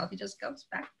of himself. He just goes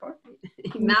back and forth.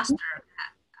 He mastered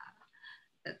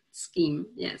that scheme,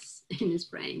 yes, in his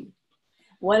brain.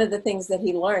 one of the things that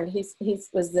he learned, he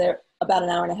was there about an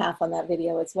hour and a half on that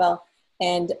video as well,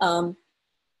 and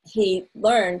he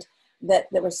learned that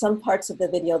there were some parts of the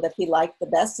video that he liked the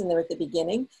best, and they were at the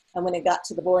beginning, and when it got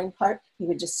to the boring part, he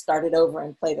would just start it over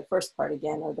and play the first part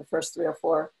again, or the first 3 or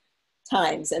 4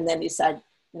 times, and then decide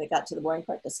when it got to the boring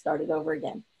part to start it over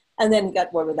again, and then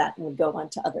got bored with that and would go on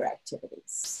to other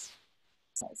activities.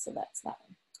 So that's that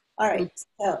one. All right,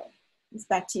 so it's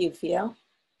back to you, Theo.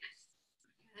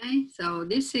 Okay, so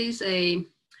this is a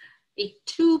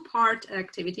 2-part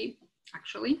activity,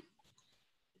 actually.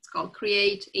 It's called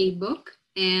Create a Book,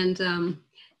 and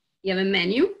you have a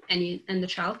menu, and the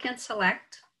child can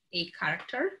select a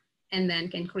character and then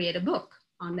can create a book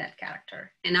on that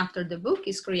character. And after the book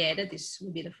is created, this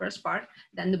will be the first part,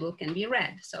 then the book can be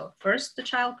read. So first the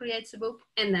child creates the book,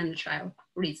 and then the child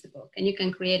reads the book. And you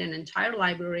can create an entire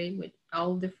library with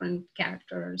all different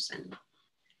characters, and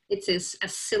it is a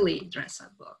silly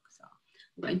dress-up book. So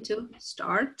I'm going to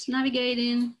start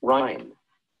navigating. Ryan.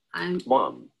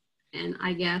 Mom. And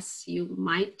I guess you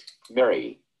might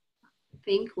Mary.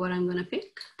 think what I'm gonna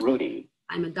pick. Rudy.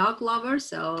 I'm a dog lover,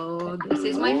 so this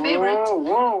is my favorite.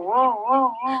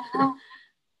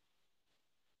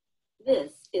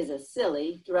 This is a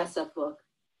silly dress-up book.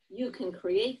 You can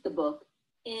create the book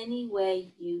any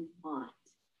way you want.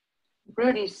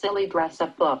 Rudy's silly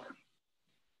dress-up book.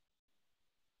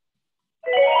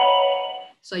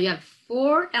 So you have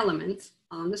 4 elements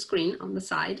on the screen on the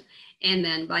side, and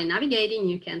then by navigating,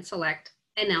 you can select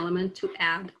an element to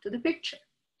add to the picture.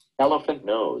 Elephant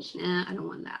nose. Nah, I don't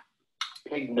want that.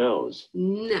 Pig nose.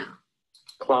 No.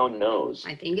 Clown nose.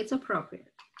 I think it's appropriate.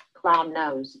 Clown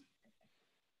nose.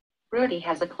 Rudy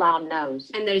has a clown nose.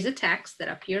 And there is a text that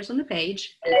appears on the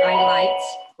page and highlights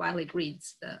while it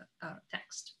reads the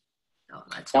text. So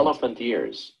that's Elephant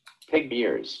ears. Pig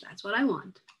ears. That's what I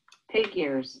want. Pig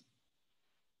ears.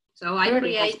 So I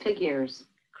Rudy has pig ears.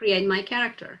 create my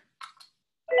character.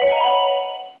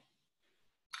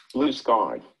 Blue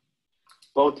scarf.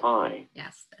 Bow tie.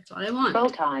 Yes, that's what I want. Bow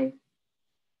tie.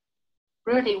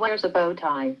 Rudy wears a bow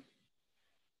tie.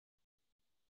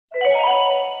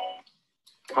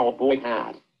 Cowboy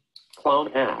hat.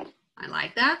 Clown hat. I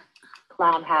like that.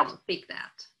 Clown hat. I'll pick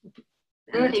that.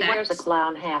 And Rudy the wears a text.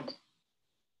 clown hat.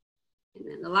 And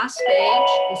then the last page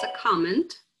is a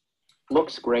comment.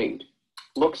 Looks great.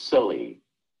 Looks silly.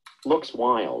 Looks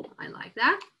wild. I like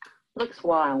that. Looks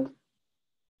wild.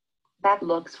 That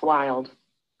looks wild.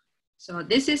 So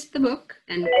this is the book,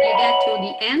 and you get to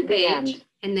the end The page, end.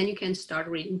 and then you can start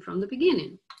reading from the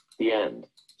beginning. The end.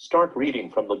 Start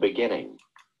reading from the beginning.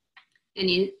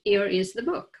 And here is the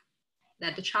book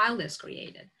that the child has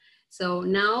created. So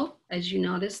now, as you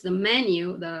notice, the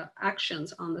menu, the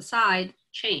actions on the side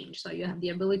change. So you have the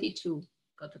ability to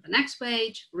go to the next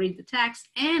page, read the text,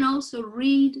 and also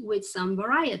read with some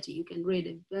variety. You can read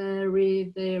it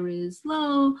very, very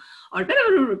slow or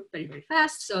very, very, very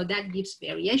fast. So that gives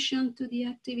variation to the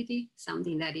activity,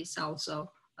 something that is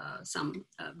also some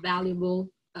valuable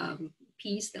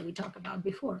piece that we talked about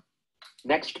before.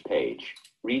 Next page.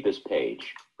 Read this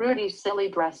page. Rudy's silly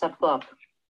dress-up book.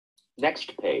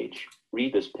 Next page.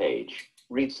 Read this page.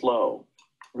 Read slow.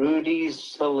 Rudy's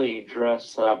silly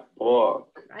dress-up book.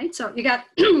 Right, so you got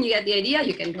you get the idea.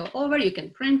 You can go over, you can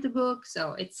print the book.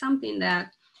 So it's something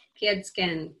that kids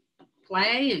can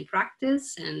play and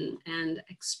practice and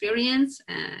experience.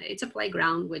 It's a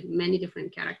playground with many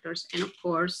different characters, and of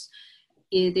course,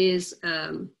 it is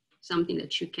something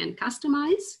that you can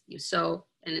customize. You sew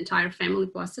an entire family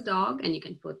plus a dog, and you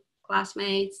can put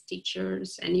classmates,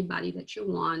 teachers, anybody that you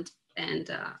want,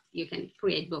 and you can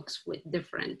create books with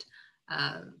different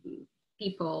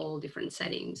people, different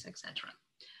settings, etc.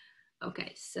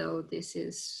 Okay, so this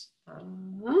is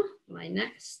my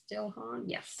next, still on,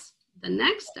 yes. The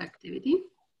next activity,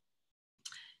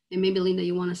 and maybe Linda,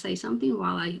 you want to say something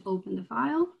while I open the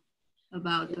file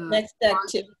about the next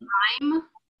activity. Rhyme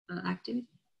activity.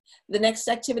 The next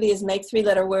activity is make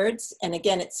 3-letter words. And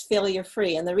again, it's failure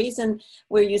free. And the reason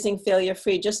we're using failure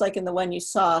free, just like in the one you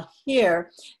saw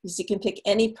here, is you can pick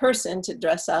any person to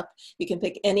dress up. You can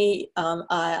pick any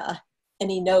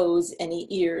nose, any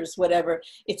ears, whatever.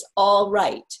 It's all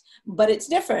right, but it's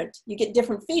different. You get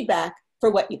different feedback for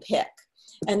what you pick.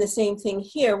 And the same thing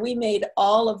here, we made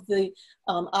all of the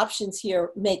options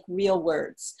here make real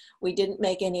words. We didn't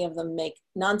make any of them make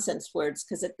nonsense words,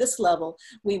 because at this level,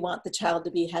 we want the child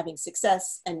to be having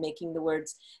success and making the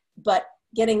words, but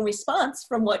getting response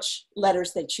from which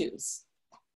letters they choose,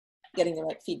 getting the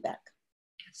right feedback.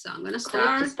 So I'm gonna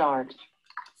Click to start.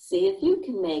 See if you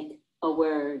can make a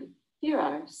word. Here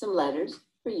are some letters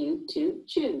for you to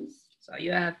choose. So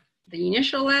you have the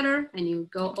initial letter and you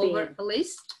go over the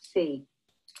list. C,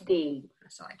 D.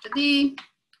 Select the D.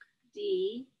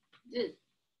 D, D.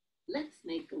 Let's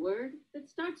make a word that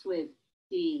starts with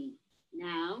D.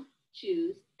 Now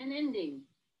choose an ending.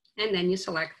 And then you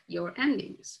select your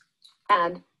endings.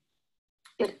 Add.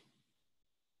 It.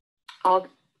 Og.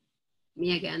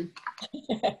 Me again.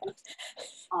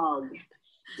 Og.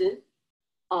 D.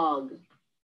 Og.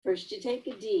 First you take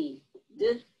a D.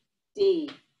 D. D.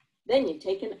 Then you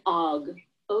take an og.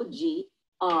 O-G.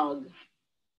 Og.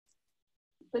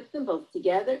 Put them both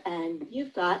together and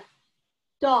you've got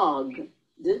dog.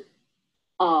 D.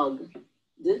 Og.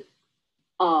 D.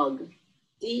 Og.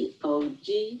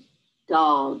 D-O-G.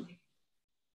 Dog.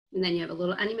 And then you have a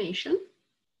little animation.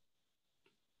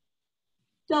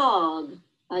 Dog.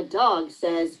 A dog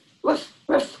says, woof,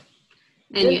 woof.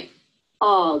 And you,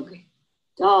 Og.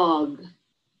 Dog.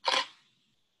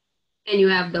 and you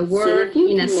have the word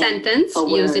in a sentence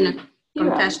used in a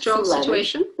contextual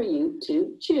situation for you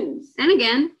to choose. And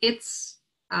again, it's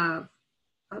an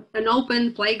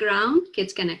open playground.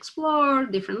 Kids can explore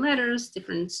different letters,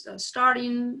 different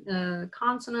starting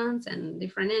consonants and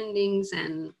different endings,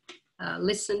 and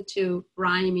listen to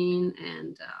rhyming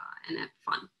and have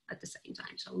fun at the same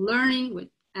time. So learning with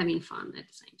having fun at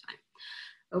the same time.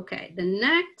 Okay, the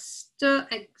next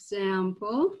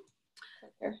example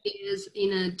is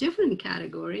in a different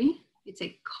category. It's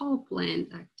a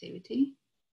co-planned activity.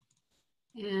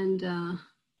 And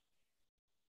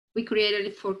we created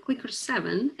it for Clicker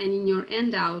 7, and in your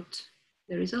handout,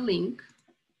 there is a link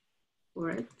for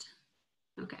it.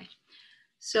 Okay,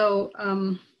 so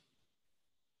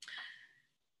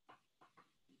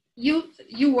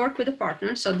you work with a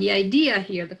partner. So the idea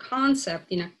here, the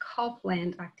concept in a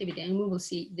co-planned activity, and we will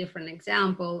see different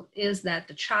example, is that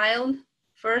the child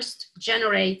first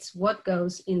generates what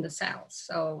goes in the cells.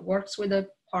 So works with a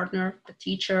partner, a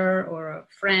teacher or a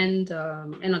friend,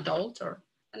 an adult or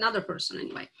another person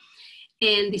anyway,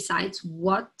 and decides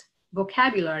what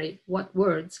vocabulary, what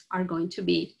words are going to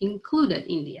be included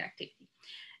in the activity.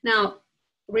 Now,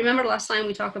 remember last time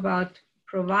we talked about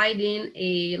providing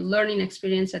a learning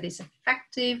experience that is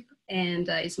effective and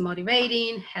it's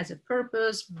motivating, has a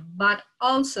purpose, but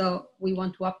also we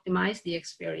want to optimize the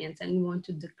experience and we want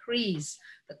to decrease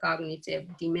the cognitive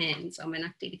demands of an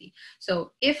activity.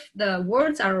 So if the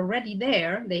words are already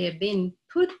there, they have been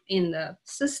put in the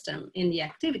system, in the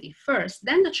activity first,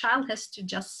 then the child has to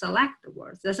just select the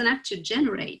words, doesn't have to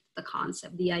generate the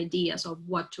concept, the ideas of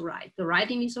what to write. The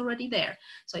writing is already there.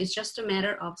 So it's just a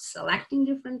matter of selecting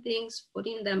different things,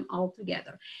 putting them all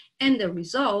together. And the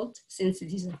result, since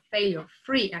it is a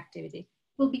failure-free activity,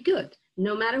 will be good.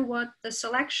 No matter what the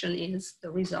selection is,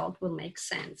 the result will make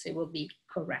sense. It will be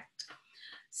correct.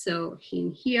 So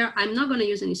in here, I'm not going to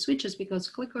use any switches because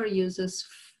Clicker uses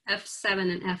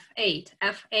F7 and F8.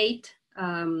 F8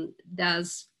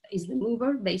 is the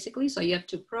mover, basically. So you have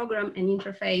to program an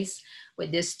interface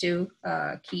with these two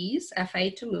keys,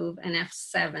 F8 to move and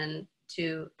F7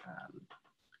 to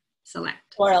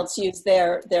select. Or else use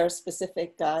their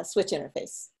specific switch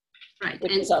interface, right,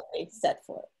 which is already set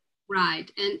for it.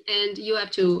 Right, and you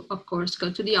have to, of course,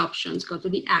 go to the options, go to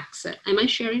the access. Am I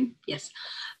sharing? Yes.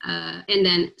 And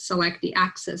then select the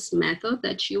access method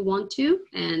that you want to,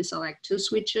 and select two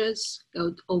switches,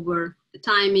 go over the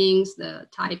timings, the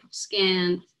type of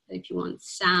scan, if you want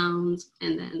sounds,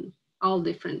 and then all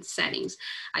different settings.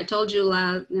 I told you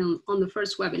on the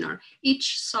first webinar,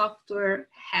 each software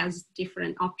has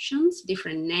different options,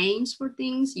 different names for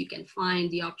things. You can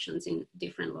find the options in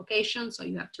different locations, so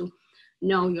you have to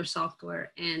know your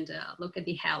software and look at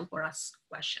the help or ask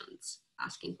questions.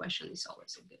 Asking questions is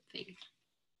always a good thing.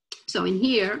 So in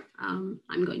here, I'm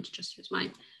going to just use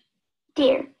my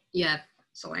Dear. You have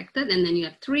selected, and then you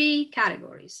have 3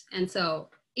 categories. And so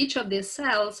each of these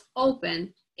cells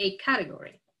open a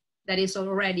category that is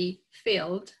already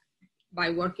filled by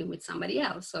working with somebody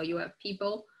else. So you have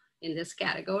people in this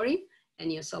category,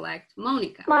 and you select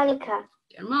Monica. Monica.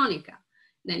 Dear Monica.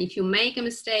 Then if you make a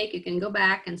mistake, you can go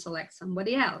back and select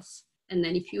somebody else. And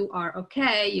then if you are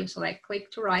okay, you select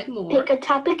click to write more. Pick a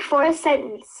topic for a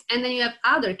sentence. And then you have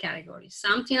other categories.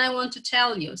 Something I want to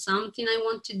tell you, something I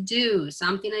want to do,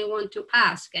 something I want to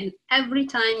ask. And every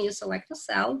time you select a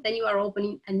cell, then you are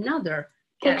opening another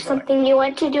category. Pick something you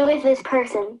want to do with this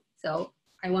person. So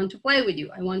I want to play with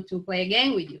you. I want to play a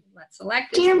game with you. Let's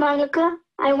select Dear Monica,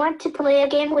 I want to play a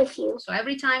game with you. So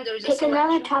every time there is a Pick selection,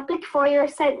 another topic for your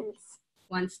sentence.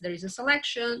 Once there is a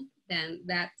selection, then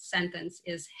that sentence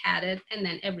is added and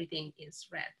then everything is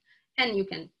read. And you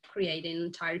can create an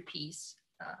entire piece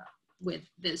with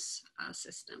this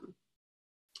system.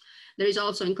 There is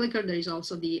also in Clicker, there is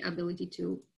also the ability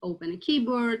to open a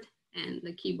keyboard, and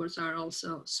the keyboards are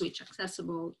also switch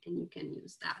accessible, and you can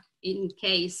use that in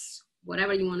case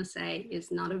whatever you want to say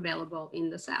is not available in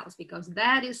the cells, because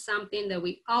that is something that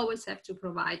we always have to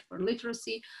provide for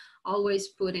literacy. Always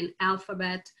put in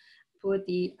alphabet, put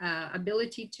the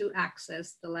ability to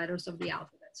access the letters of the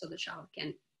alphabet so the child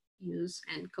can use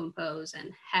and compose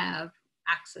and have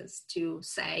access to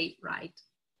say, write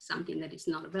something that is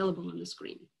not available on the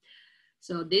screen.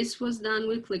 So this was done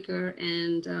with Clicker,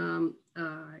 and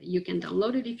you can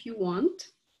download it if you want.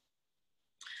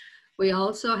 We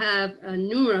also have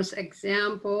numerous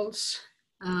examples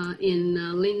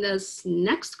in Linda's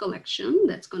next collection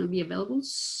that's going to be available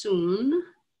soon.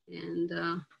 And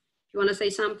you want to say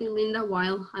something, Linda,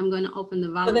 while I'm going to open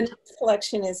the Valentine? So the next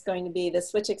collection is going to be the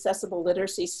Switch Accessible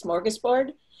Literacy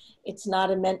Smorgasbord. It's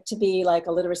not meant to be like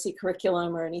a literacy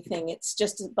curriculum or anything. It's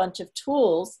just a bunch of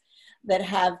tools that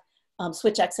have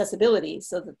switch accessibility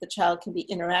so that the child can be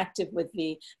interactive with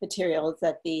the materials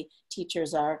that the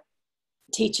teachers are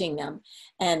teaching them.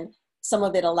 And some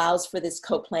of it allows for this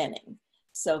co-planning.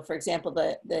 So for example,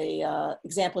 the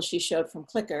example she showed from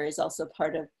Clicker is also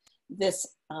part of this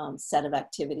set of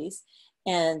activities,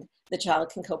 and the child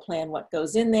can co-plan what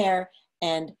goes in there,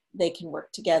 and they can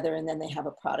work together, and then they have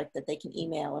a product that they can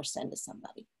email or send to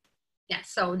somebody. Yeah,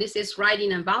 so this is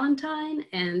writing a Valentine,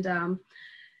 and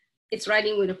it's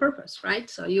writing with a purpose, right?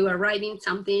 So you are writing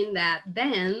something that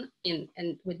then,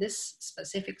 and with this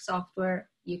specific software,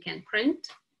 you can print,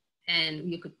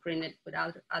 and you could print it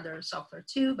without other software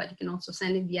too, but you can also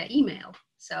send it via email.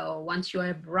 So once you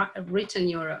have written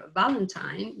your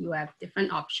Valentine, you have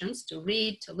different options to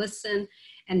read, to listen,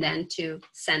 and then to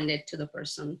send it to the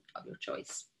person of your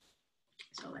choice.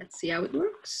 So let's see how it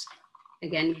works.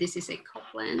 Again, this is a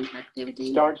co-planned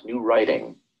activity. Start new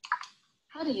writing.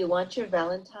 How do you want your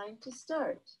Valentine to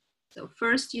start? So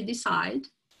first you decide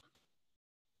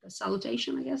the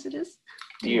salutation, I guess it is.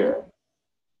 Dear.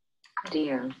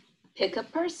 Dear. Pick a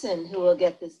person who will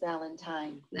get this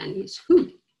Valentine. Then it's who?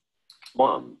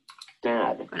 Mom.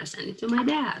 Dad. I'm going to send it to my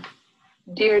dad.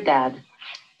 Dear Dad.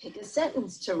 Pick a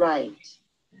sentence to write.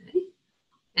 Okay.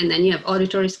 And then you have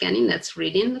auditory scanning, that's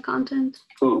reading the content.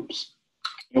 Oops.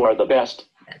 You are the best.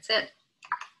 That's it.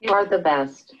 You are the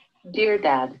best. Dear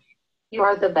Dad, you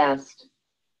are the best.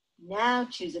 Now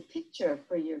choose a picture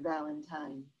for your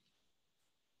Valentine.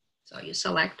 So you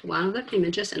select one of the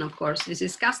images, and of course, this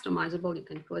is customizable. You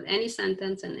can put any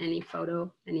sentence and any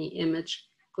photo, any image,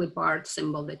 clip art,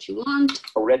 symbol that you want.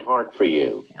 A red heart for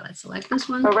you. Okay, let's select this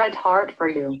one. A red heart for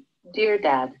you. Dear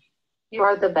Dad, you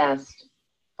are the best.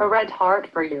 A red heart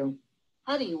for you.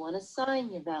 How do you want to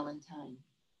sign your Valentine?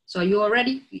 So you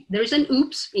already, there's an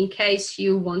oops in case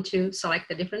you want to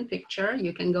select a different picture.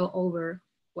 You can go over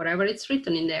whatever it's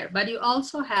written in there, but you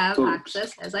also have Oops.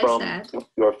 access, as I From said.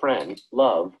 your friend,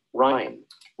 love, Ryan.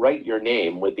 Write your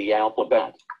name with the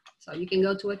alphabet. So you can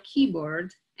go to a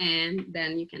keyboard and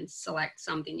then you can select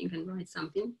something. You can write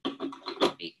something.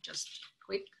 Be just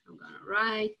quick. I'm gonna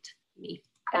write me.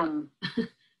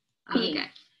 Okay.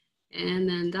 And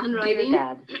then done writing. Dear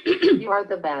Dad, you are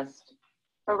the best.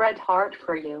 A red heart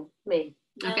for you. Me.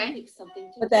 Okay.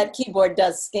 But that keyboard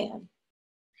does scan.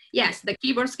 Yes, the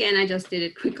keyboard scan, I just did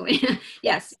it quickly.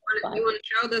 Yes, you want to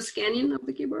show the scanning of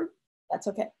the keyboard? That's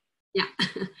okay. Yeah,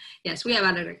 yes, we have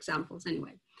other examples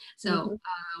anyway. So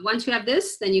once you have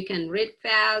this, then you can read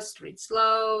fast, read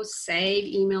slow, save,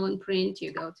 email, and print.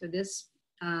 You go to this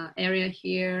area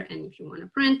here, and if you want to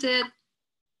print it,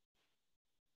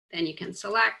 then you can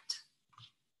select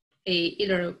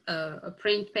either a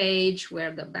print page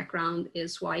where the background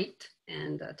is white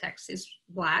and the text is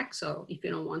black. So if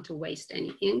you don't want to waste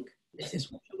any ink, this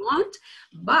is what you want.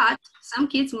 But some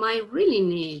kids might really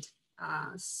need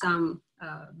some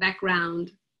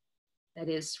background that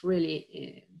is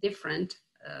really different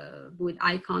with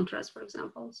eye contrast, for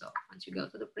example. So once you go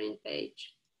to the print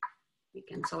page, you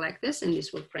can select this, and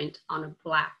this will print on a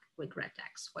black with red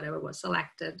text, whatever was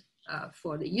selected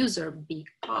for the user,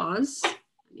 because,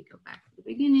 let me go back to the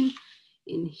beginning.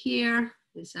 In here,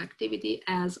 this activity,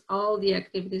 as all the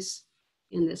activities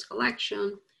in this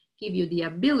collection, give you the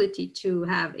ability to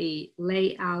have a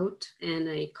layout and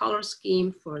a color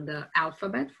scheme for the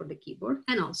alphabet, for the keyboard,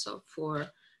 and also for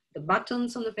the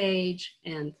buttons on the page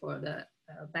and for the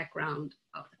background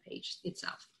of the page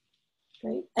itself.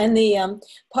 Great. And the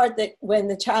part that when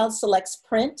the child selects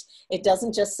print, it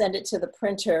doesn't just send it to the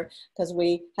printer, because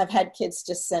we have had kids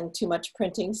just send too much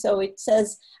printing. So it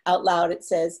says out loud, it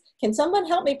says, can someone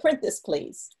help me print this,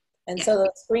 please? And Yeah. so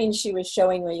the screen she was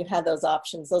showing where you had those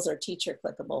options, those are teacher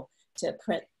clickable to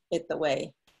print it the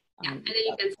way. Yeah, and then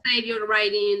you can save your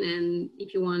writing, and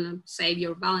if you want to save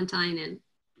your Valentine and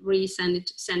send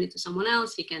it to someone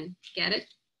else, you can get it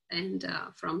and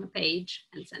from a page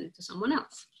and send it to someone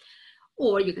else.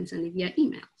 Or you can send it via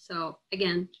email. So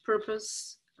again,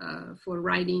 purpose for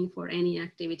writing for any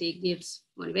activity gives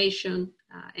motivation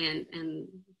and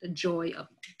the joy of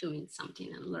doing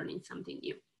something and learning something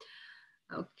new.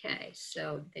 Okay,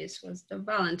 so this was the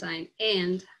Valentine,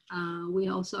 and we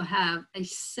also have a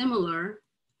similar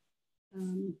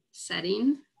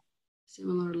setting,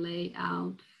 similar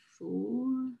layout for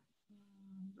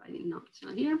writing. No, it's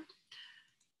not here.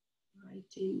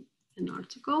 Writing an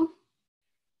article.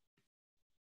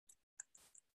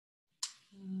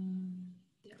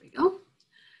 There we go.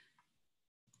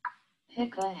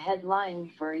 Pick a headline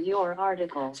for your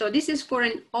article. So this is for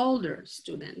an older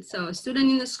student. So a student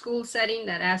in the school setting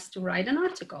that has to write an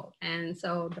article. And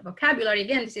so the vocabulary,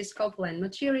 again, this is Copeland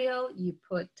material. You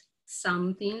put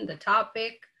something, the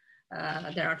topic.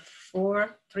 There are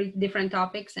three different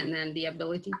topics, and then the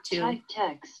ability to type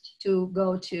text, to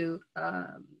go to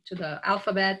the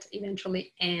alphabet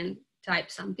eventually and type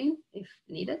something if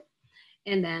needed.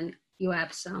 And then you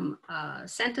have some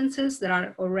sentences that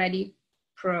are already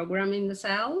programmed in the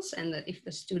cells, and that if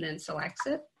the student selects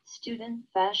it. Student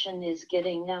fashion is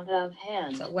getting out of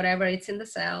hand. So whatever it's in the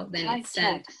cell, then type it's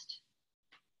sent. text.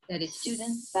 That it's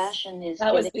Student fashion is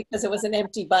That was because it was an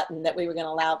empty button that we were going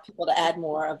to allow people to add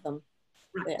more of them.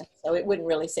 Right. There. So it wouldn't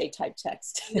really say type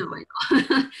text. No, I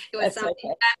know. It was That's something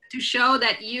okay. to show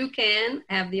that you can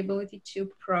have the ability to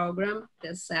program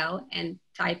the cell and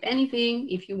type anything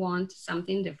if you want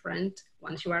something different.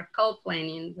 Once you are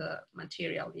co-planning the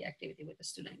material, the activity with the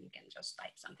student, you can just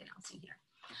type something else in here.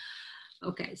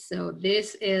 Okay, so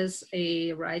this is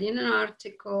a writing an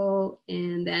article,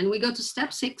 and then we go to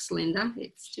step 6, Linda,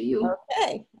 it's to you.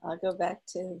 Okay, I'll go back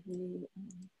to the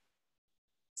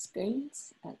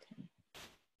screens. Okay,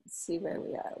 let's see where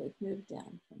we are. We've moved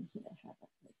down from here,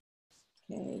 haven't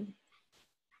we? Okay.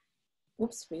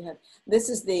 Oops, this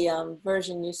is the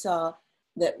version you saw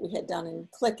that we had done in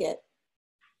Clicker,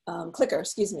 a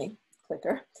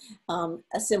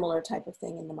similar type of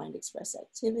thing in the Mind Express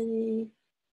activity.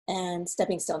 And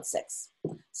Stepping Stone 6.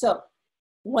 So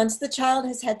Once the child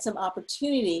has had some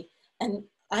opportunity, and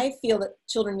I feel that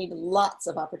children need lots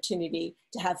of opportunity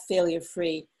to have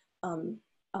failure-free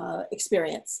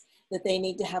experience, that they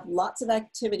need to have lots of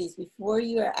activities before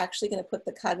you are actually going to put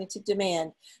the cognitive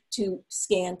demand to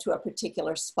scan to a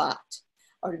particular spot,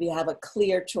 or to have a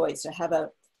clear choice, or have a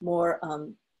more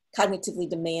cognitively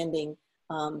demanding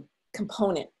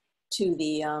component to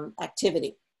the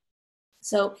activity.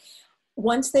 So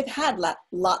once they've had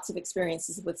lots of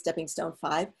experiences with Stepping Stone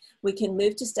 5, we can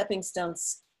move to Stepping Stone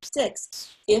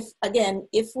 6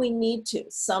 if we need to.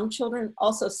 Some children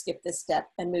also skip this step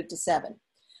and move to 7.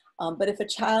 But if a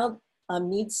child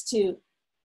needs to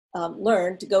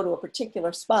learn to go to a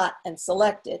particular spot and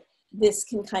select it, this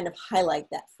can kind of highlight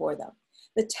that for them.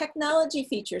 The technology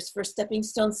features for Stepping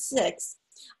Stone 6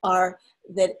 are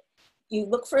that you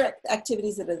look for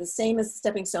activities that are the same as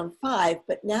Stepping Stone 5,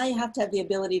 but now you have to have the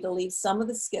ability to leave some of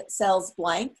the cells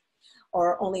blank,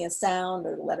 or only a sound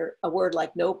or a word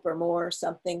like nope or more or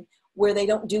something, where they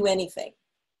don't do anything.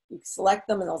 You select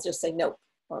them and they'll just say nope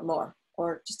or more,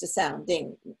 or just a sound,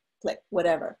 ding, click,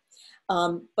 whatever.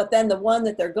 But then the one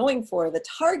that they're going for, the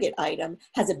target item,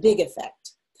 has a big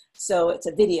effect. So it's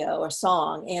a video or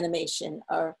song, animation,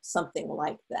 or something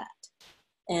like that.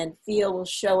 And Theo will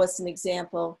show us an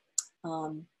example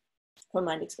from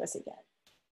Mind Express again.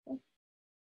 Okay.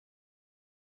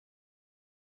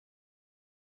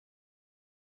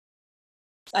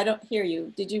 I don't hear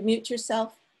you. Did you mute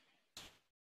yourself?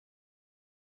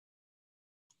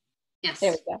 Yes.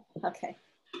 There we go. Okay.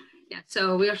 Yeah,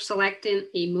 so we are selecting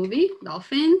a movie,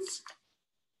 Dolphins.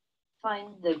 Find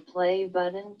the play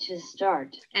button to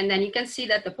start. And then you can see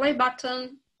that the play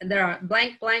button, there are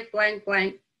blank, blank, blank,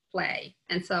 blank, play.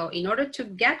 And so in order to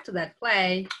get to that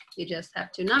play, you just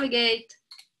have to navigate.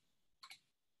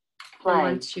 Play. And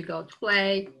once you go to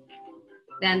play,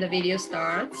 then the video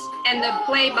starts and the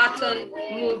play button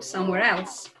moves somewhere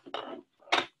else.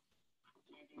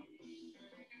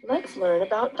 Let's learn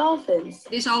about dolphins.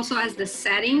 This also has the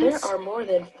settings. There are more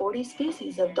than 40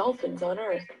 species of dolphins on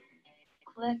Earth.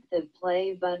 Click the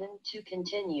play button to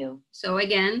continue. So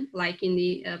again, like in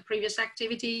the previous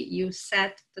activity, you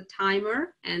set the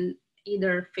timer and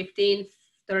either 15,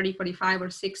 30, 45, or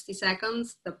 60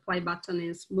 seconds, the play button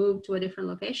is moved to a different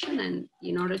location, and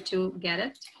in order to get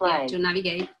it, you have to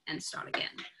navigate and start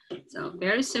again. So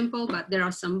very simple, but there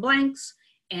are some blanks,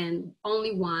 and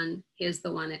only one is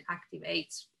the one that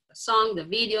activates the song, the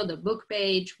video, the book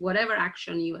page, whatever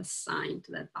action you assign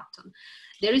to that button.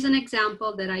 There is an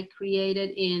example that I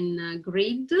created in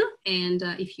Grid, and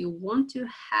if you want to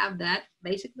have that,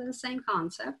 basically the same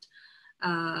concept,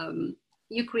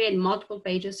 you create multiple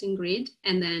pages in Grid,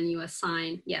 and then you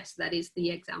assign, yes, that is the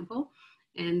example,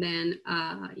 and then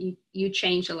you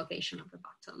change the location of the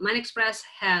button. Mind Express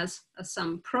has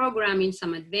some programming,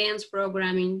 some advanced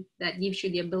programming that gives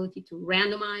you the ability to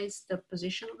randomize the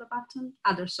position of the button.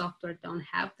 Other software don't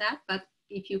have that, but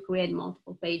if you create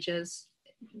multiple pages,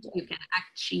 you can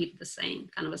achieve the same,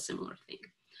 kind of a similar thing.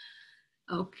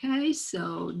 Okay,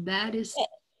 so that is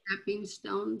Stepping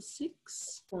Stone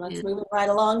 6. So let's move it right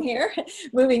along here.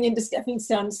 Moving into Stepping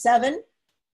Stone 7.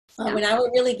 Now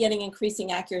we're really getting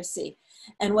increasing accuracy.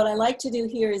 And what I like to do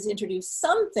here is introduce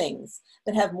some things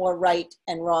that have more right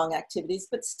and wrong activities,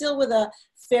 but still with a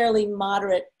fairly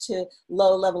moderate to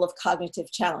low level of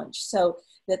cognitive challenge, so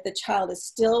that the child is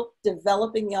still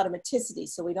developing the automaticity.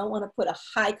 So we don't want to put a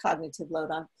high cognitive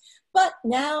load on. But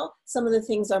now some of the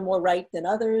things are more right than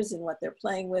others in what they're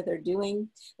playing with or doing.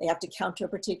 They have to count to a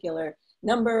particular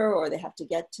number, or they have to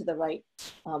get to the right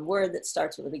word that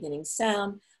starts with a beginning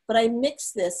sound. But I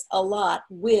mix this a lot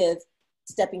with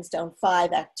Stepping Stone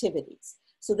 5 activities.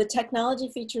 So the technology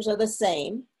features are the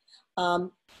same,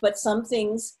 but some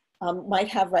things might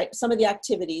have right, some of the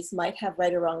activities might have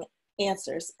right or wrong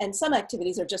answers, and some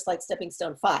activities are just like Stepping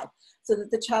Stone 5, so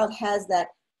that the child has that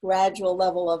gradual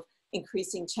level of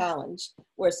increasing challenge,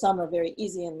 where some are very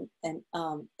easy and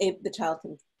the child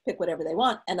can pick whatever they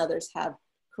want, and others have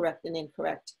correct and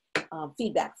incorrect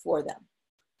feedback for them.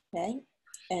 Okay,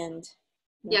 and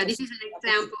yeah, this is an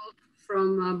example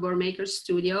from Boardmaker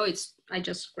Studio. I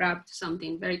just grabbed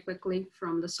something very quickly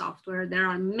from the software. There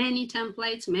are many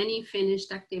templates, many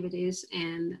finished activities,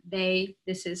 and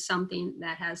this is something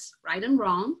that has right and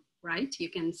wrong, right? You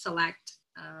can select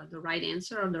the right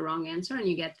answer or the wrong answer, and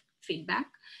you get feedback.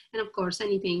 And of course,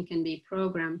 anything can be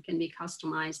programmed, can be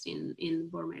customized in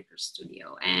Boardmaker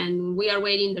Studio. And we are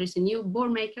waiting. There is a new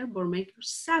Boardmaker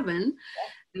 7.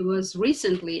 It was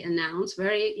recently announced.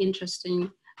 Very interesting,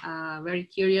 very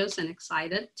curious and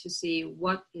excited to see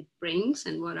what it brings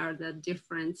and what are the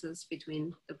differences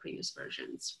between the previous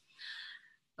versions.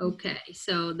 Okay,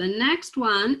 so the next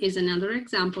one is another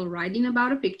example, writing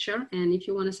about a picture. And if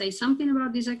you want to say something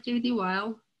about this activity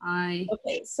while I...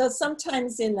 Okay, so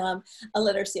sometimes in a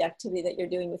literacy activity that you're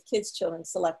doing with kids, children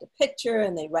select a picture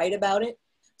and they write about it.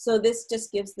 So this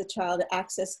just gives the child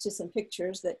access to some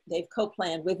pictures that they've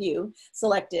co-planned with you,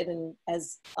 selected and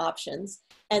as options,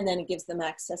 and then it gives them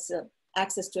access to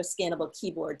a scannable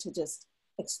keyboard to just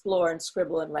explore and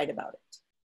scribble and write about it.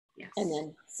 Yes. And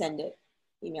then send it,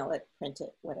 email it, print it,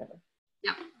 whatever.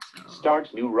 Yeah.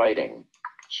 Start new writing.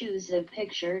 Choose a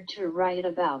picture to write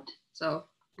about. So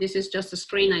this is just a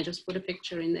screen. I just put a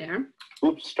picture in there.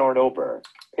 Oops, start over.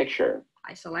 Picture.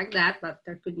 I select that, but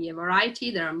there could be a variety.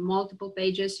 There are multiple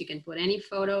pages. You can put any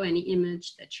photo, any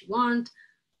image that you want.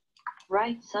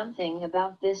 Write something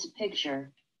about this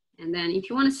picture. And then if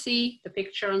you want to see the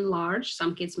picture enlarged,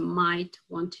 some kids might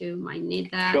need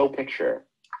that. Show picture.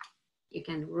 You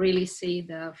can really see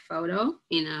the photo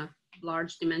in a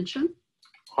large dimension.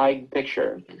 Hide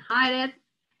picture. You can hide it.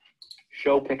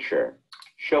 Show picture.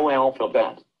 Show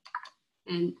alphabet.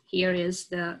 And here is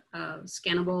the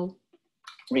scannable.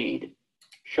 Read.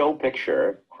 Show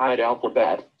picture. Hide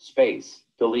alphabet. Space.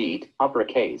 Delete.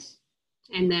 Uppercase.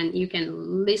 And then you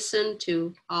can listen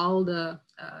to all the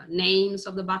names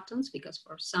of the buttons, because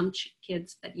for some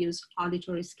kids that use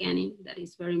auditory scanning, that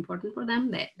is very important for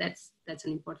them. That's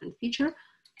an important feature.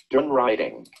 Done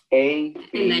writing. A, B,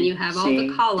 and then you have all C,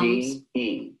 the columns. D,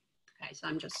 E. Okay, so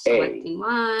I'm just selecting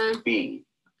one. B.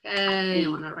 Okay, I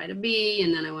want to write a B,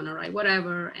 and then I want to write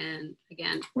whatever. And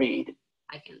again, read.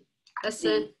 I can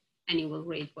listen, and you will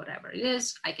read whatever it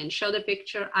is. I can show the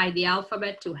picture, hide the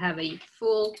alphabet to have a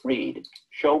full. Read.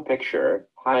 Show picture.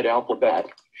 Hide alphabet.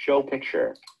 Show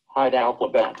picture. Hide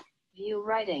alphabet. View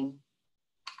writing.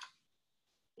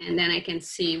 And then I can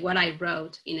see what I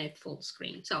wrote in a full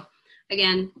screen. So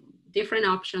again, different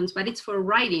options, but it's for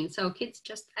writing. So kids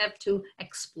just have to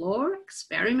explore,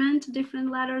 experiment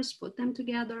different letters, put them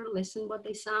together, listen what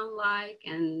they sound like.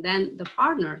 And then the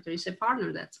partner, there is a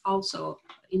partner that's also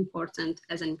important,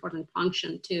 as an important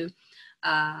function to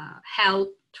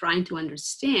help trying to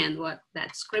understand what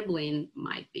that scribbling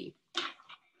might be.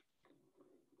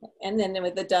 And then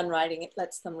with the done writing, it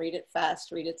lets them read it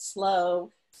fast, read it slow,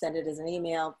 send it as an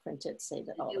email, print it, save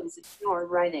it, all those. Your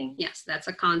writing. Yes, that's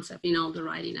a concept in all the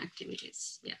writing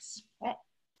activities. Yes. Okay.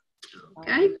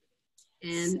 Okay.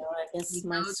 And so I guess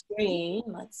my screen,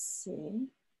 let's see.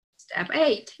 Step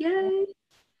 8, yay.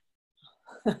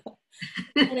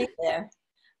 Right there.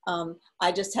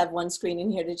 I just have one screen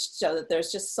in here to show that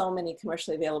there's just so many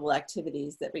commercially available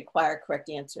activities that require correct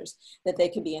answers that they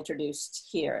can be introduced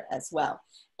here as well.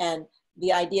 And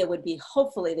the idea would be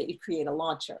hopefully that you create a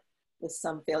launcher with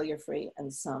some failure-free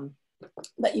and some,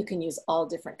 but you can use all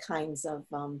different kinds of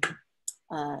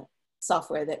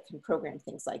software that can program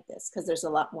things like this, because there's a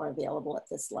lot more available at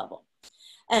this level.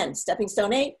 And stepping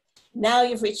stone 8, now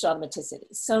you've reached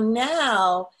automaticity. So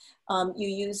now you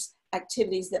use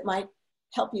activities that might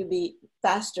help you be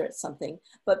faster at something,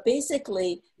 but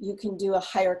basically you can do a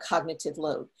higher cognitive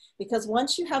load, because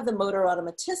once you have the motor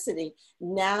automaticity,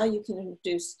 now you can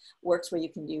introduce works where you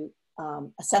can do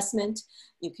assessment,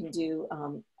 you can do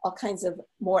all kinds of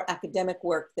more academic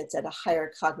work that's at a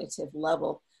higher cognitive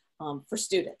level for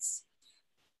students.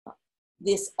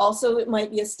 This also, it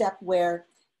might be a step where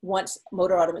once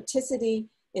motor automaticity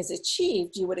is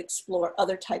achieved, you would explore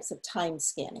other types of time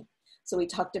scanning. So we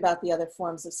talked about the other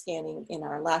forms of scanning in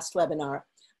our last webinar,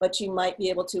 but you might be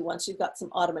able to, once you've got some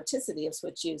automaticity of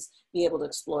switch use, be able to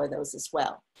explore those as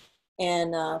well.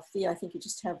 And Thea, I think you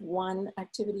just have one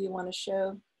activity you want to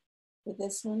show with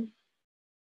this one.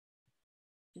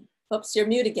 Oops, you're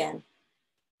mute again.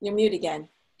 You're mute again.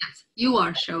 Yes, you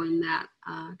are showing that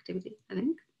activity, I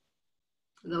think.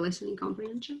 The listening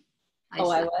comprehension. I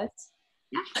was?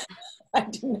 Yeah. I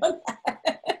didn't know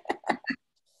that.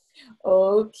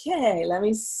 Okay, let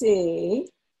me see.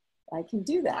 I can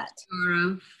do that.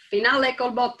 Or, finale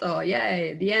col botto,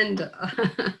 yay, the end.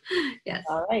 Yes.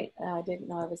 All right, I didn't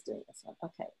know I was doing this one.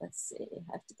 Okay, let's see. I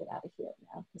have to get out of here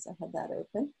now because I had that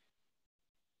open.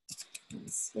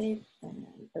 Escape and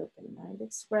open Mind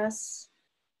Express.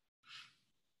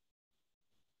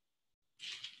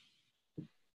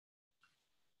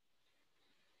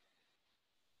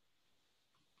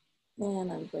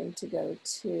 And I'm going to go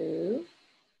to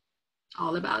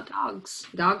all about dogs.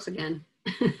 Dogs again.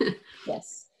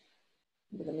 Yes,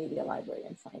 to the media library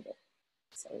and find it.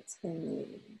 So it's in the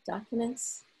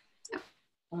documents. Yep.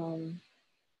 And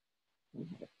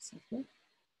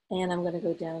I'm going to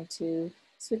go down to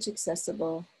Switch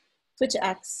Accessible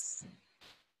Literacy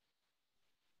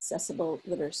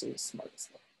Smart.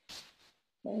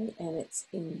 Okay, and it's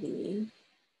in the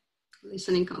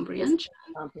Listening comprehension.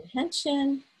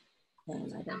 Comprehension.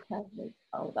 And I don't have the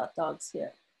all about dogs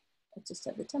here. I just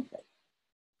have the template.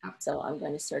 So I'm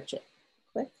going to search it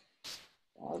quick.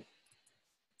 Dog.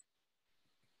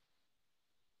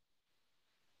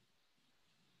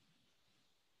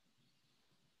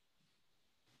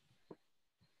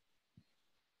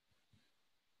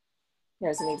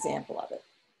 Here's an example of it.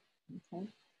 Okay.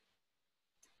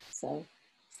 So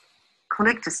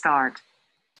Click to start.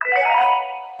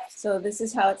 So this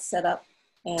is how it's set up,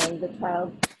 and the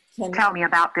child can Tell me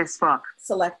about this book.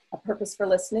 select a purpose for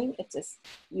listening. It's just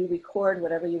you record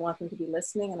whatever you want them to be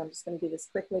listening, and I'm just going to do this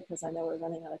quickly because I know we're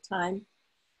running out of time.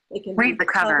 They can read the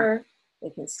cover. They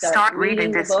can start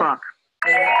reading this book.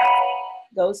 And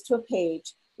it goes to a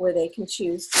page where they can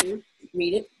choose to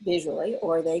read it visually,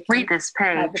 or they can read this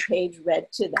page. Have the page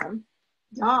read to them.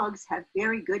 Dogs have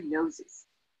very good noses.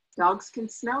 Dogs can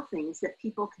smell things that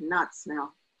people cannot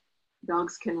smell.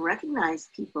 Dogs can recognize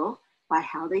people by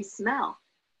how they smell.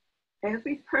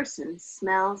 Every person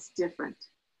smells different.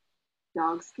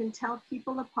 Dogs can tell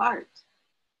people apart.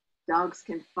 Dogs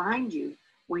can find you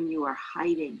when you are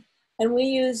hiding. And we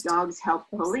used... Dogs help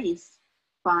police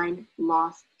find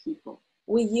lost people.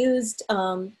 We used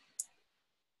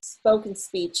spoken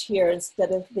speech here instead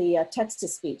of the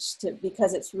text-to-speech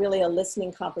because it's really a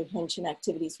listening comprehension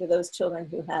activities for those children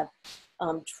who have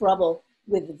trouble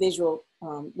with the visual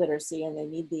literacy and they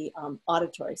need the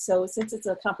auditory. So since it's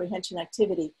a comprehension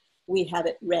activity, we have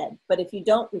it read. But if you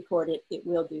don't record it, it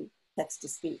will do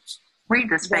text-to-speech. Read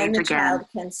this page again.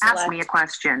 Ask me a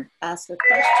question. Ask a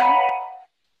question.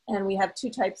 And we have two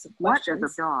types of questions. What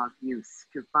does a dog use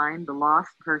to find the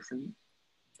lost person?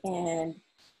 And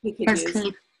we could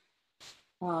use,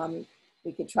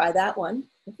 we could try that one.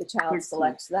 If the child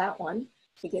selects that one,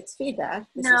 he gets feedback.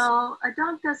 No, a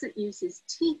dog doesn't use his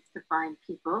teeth to find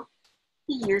people.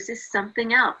 He uses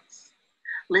something else.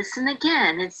 Listen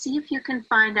again and see if you can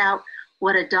find out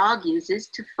what a dog uses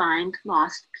to find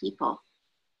lost people.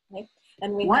 Okay.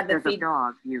 And we what does a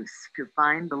dog use to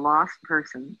find the lost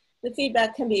person? The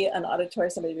feedback can be an auditory,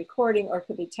 somebody recording, or it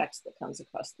could be text that comes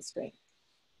across the screen.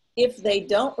 If they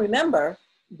don't remember,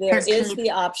 there is the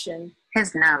option.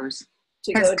 His nose.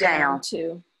 To go down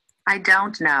to. I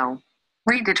don't know.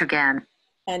 Read it again.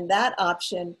 And that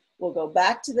option will go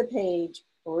back to the page,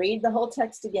 read the whole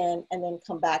text again, and then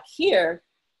come back here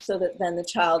so that then the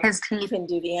child can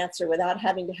do the answer without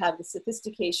having to have the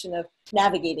sophistication of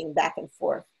navigating back and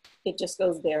forth. It just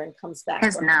goes there and comes back.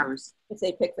 His nose. If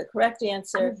they pick the correct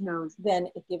answer, then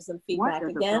it gives them feedback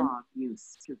again. What does a dog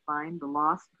use to find the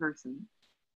lost person?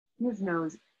 His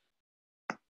nose.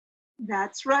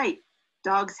 That's right.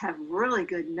 Dogs have really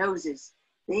good noses.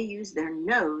 They use their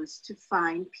nose to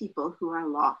find people who are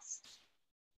lost.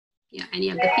 Yeah, and you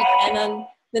have the feedback. And on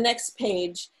the next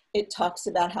page, it talks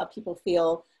about how people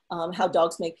feel, how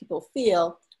dogs make people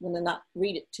feel. I'm going to not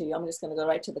read it to you. I'm just going to go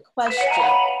right to the question.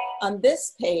 On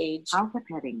this page, how does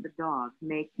petting the dog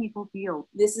make people feel?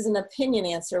 This is an opinion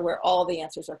answer where all the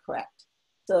answers are correct.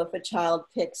 So if a child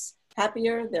picks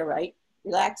happier, they're right.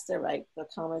 Relaxed, they're right. They're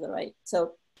calmer, they're right.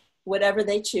 So whatever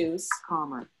they choose.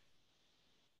 Calmer.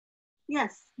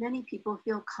 Yes, many people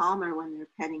feel calmer when they're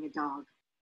petting a dog.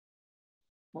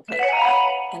 Okay,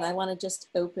 and I want to just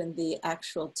open the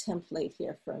actual template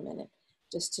here for a minute,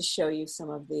 just to show you some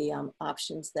of the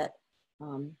options that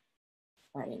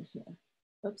are in here.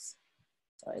 Oops,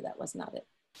 sorry, that was not it.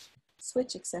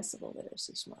 Switch accessible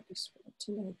literacy smart.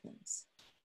 Too many things.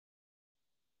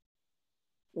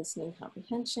 Listening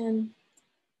comprehension.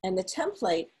 And the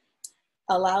template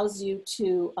allows you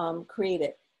to create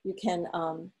it. You can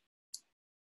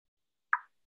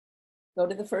go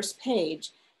to the first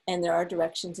page and there are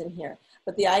directions in here.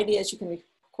 But the idea is you can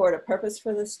record a purpose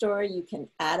for the story. You can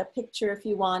add a picture if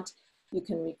you want. You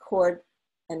can record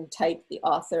and type the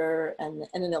author and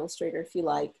an illustrator if you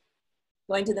like.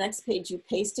 Going to the next page, you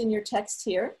paste in your text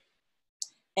here,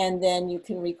 and then you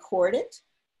can record it.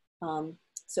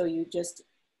 So you just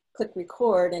click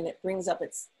record, and it brings up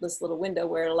this little window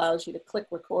where it allows you to click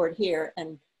record here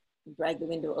and drag the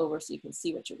window over so you can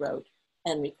see what you wrote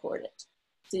and record it.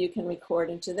 So you can record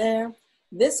into there.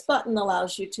 This button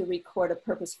allows you to record a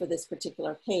purpose for this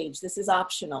particular page. This is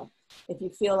optional. If you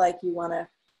feel like you want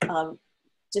to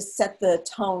just set the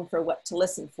tone for what to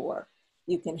listen for,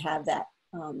 you can have that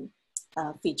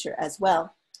feature as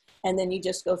well. And then you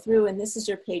just go through, and this is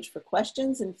your page for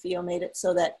questions, and Theo made it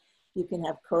so that you can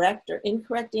have correct or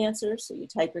incorrect answers. So you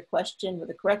type your question with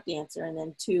a correct answer and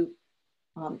then two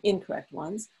incorrect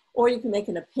ones. Or you can make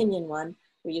an opinion one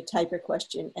where you type your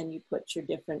question and you put your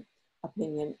different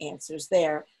opinion answers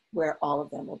there where all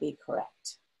of them will be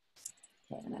correct.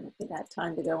 Okay, and I don't think I have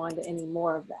time to go on to any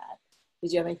more of that.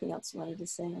 Did you have anything else you wanted to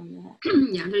say on that?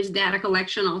 Yeah, there's data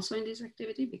collection also in this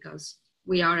activity because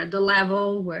we are at the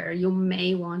level where you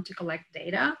may want to collect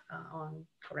data on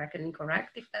correct and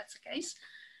incorrect if that's the case.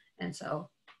 And so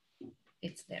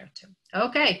it's there too.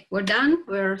 Okay, we're done.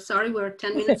 We're sorry, we're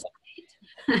 10 minutes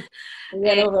late. We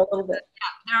went over a little bit. Yeah,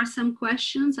 there are some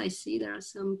questions. I see there are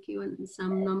some Q and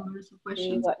some numbers of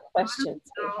questions. What questions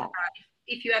we have.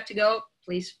 If you have to go,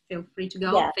 please feel free to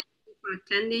go. Yeah. Thank you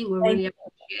for attending. We really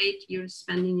appreciate you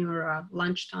spending your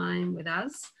lunchtime with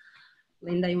us.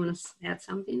 Linda, you want to add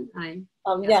something?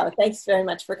 Yeah, thanks very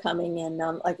much for coming. And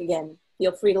like, again,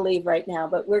 feel free to leave right now,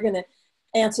 but we're going to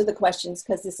answer the questions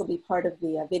because this will be part of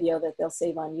the video that they'll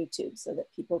save on YouTube so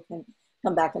that people can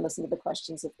come back and listen to the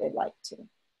questions if they'd like to.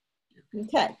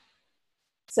 Okay.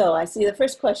 So I see the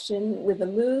first question: with the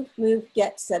move,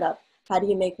 get set up, how do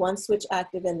you make one switch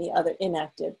active and the other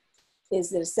inactive?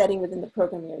 Is there a setting within the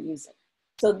program you're using?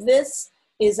 So this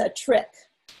is a trick,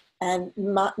 and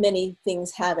not many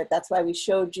things have it. That's why we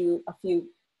showed you a few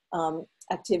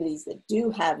activities that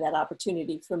do have that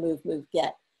opportunity for move,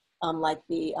 get, like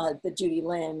the Judy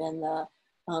Lynn and the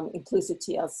inclusive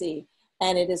TLC.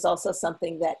 And it is also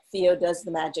something that Theo does the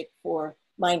magic for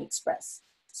Mind Express,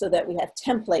 so that we have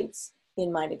templates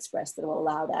in Mind Express that will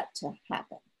allow that to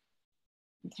happen.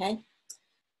 Okay.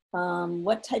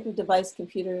 What type of device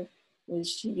computer was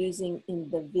she using in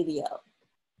the video?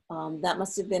 That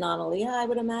must have been Analia, I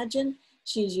would imagine.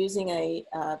 She's using a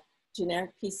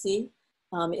generic PC.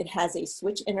 It has a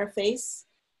switch interface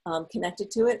connected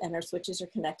to it, and her switches are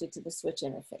connected to the switch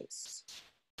interface.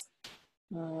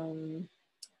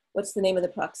 What's the name of the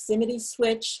proximity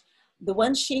switch? The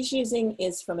one she's using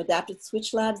is from Adapted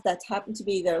Switch Labs. That happen to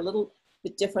be, they're a little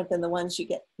bit different than the ones you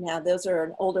get now. Those are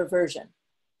an older version,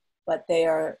 but they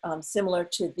are similar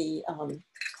to the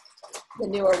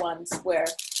newer ones where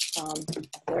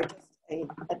they're just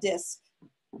a disc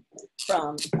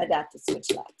from Adapted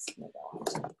Switch Labs.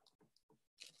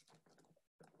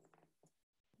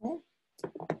 Okay.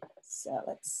 So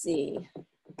let's see.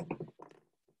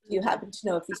 Do you happen to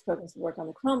know if these programs work on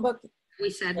the Chromebook? We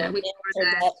said that. We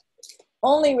covered that.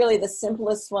 Only really the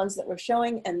simplest ones that we're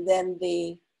showing, and then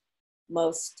the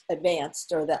most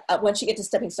advanced, or the once you get to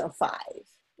stepping stone 5,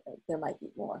 there might be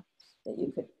more that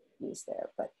you could use there,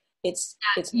 but it's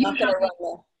not going to run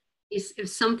the. If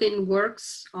something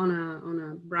works on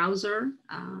a browser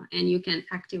and you can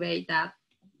activate that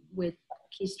with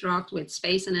keystroke, with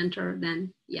space and enter,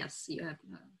 then yes, you have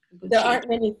a good There chance. aren't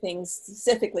many things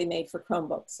specifically made for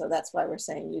Chromebooks, so that's why we're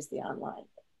saying use the online.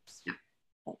 Yeah.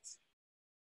 Thanks.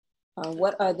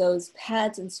 What are those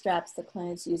pads and straps the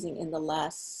client's using in the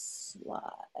last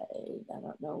slide? I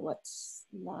don't know what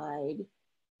slide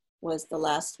was the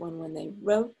last one when they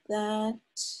wrote that.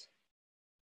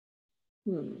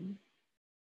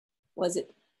 Was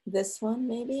it this one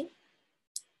maybe?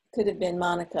 Could have been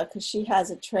Monica, because she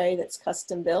has a tray that's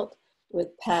custom built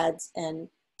with pads and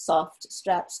soft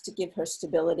straps to give her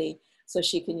stability so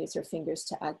she can use her fingers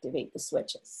to activate the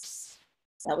switches.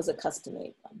 That was a custom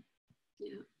made one.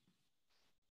 Yeah.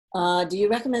 Do you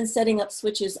recommend setting up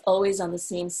switches always on the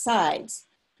same sides?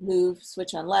 Move,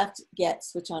 switch on left, get,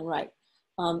 switch on right.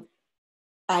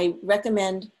 I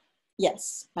recommend,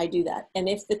 yes, I do that. And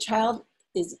if the child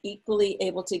is equally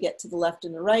able to get to the left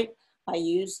and the right, I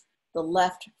use the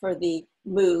left for the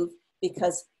move,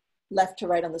 because left to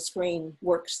right on the screen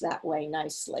works that way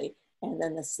nicely. And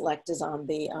then the select is on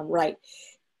the right.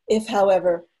 If,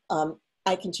 however,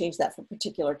 I can change that for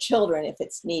particular children if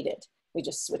it's needed. We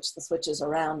just switch the switches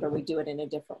around, or we do it in a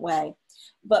different way.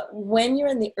 But when you're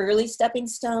in the early stepping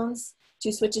stones,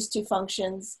 2 switches, 2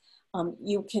 functions,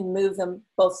 you can move them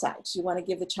both sides. You want to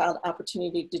give the child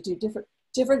opportunity to do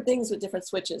different things with different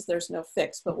switches. There's no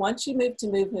fix. But once you move to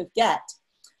move, get,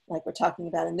 like we're talking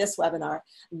about in this webinar,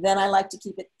 then I like to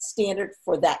keep it standard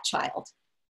for that child.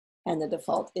 And the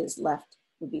default is left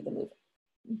would be the mover.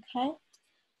 Okay.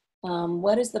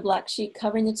 What is the black sheet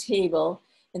covering the table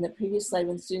in the previous slide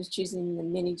when students choosing the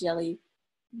mini jelly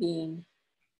bean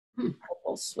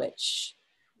purple switch?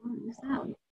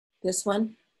 This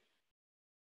one?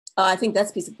 I think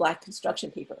that's a piece of black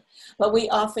construction paper. But we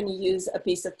often use a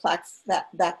piece of black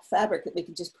fabric that we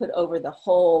can just put over the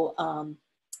whole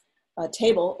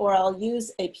table, or I'll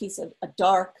use a piece of a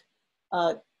dark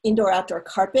indoor-outdoor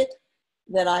carpet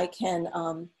that I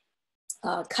can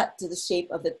cut to the shape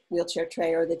of the wheelchair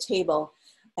tray or the table,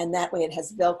 and that way it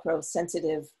has Velcro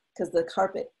sensitive, because the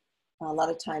carpet, a lot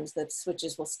of times the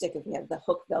switches will stick if we have the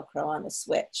hook Velcro on the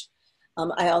switch.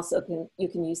 I also you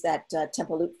can use that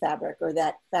tempo loop fabric, or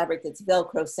that fabric that's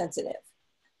Velcro sensitive,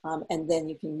 and then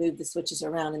you can move the switches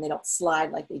around and they don't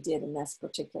slide like they did in this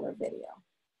particular video.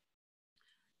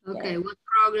 Okay, what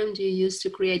program do you use to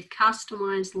create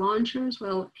customized launchers?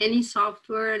 Well, any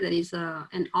software that is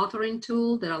an authoring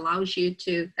tool that allows you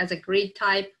to, as a grid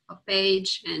type, a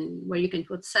page, and where you can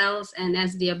put cells, and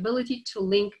has the ability to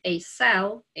link a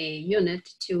cell, a unit,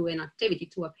 to an activity,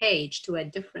 to a page, to a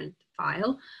different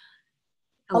file.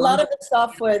 A lot of the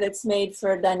software that's made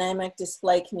for dynamic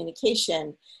display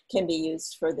communication can be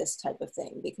used for this type of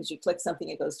thing, because you click something,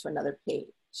 it goes to another page.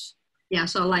 Yeah,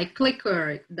 so like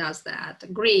Clicker does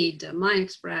that, Grid,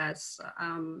 MindExpress,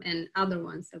 and other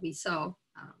ones that we saw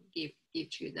give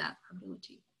you that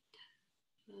ability.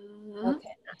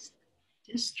 Okay. Does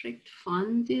the district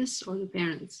fund this or the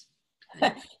parents?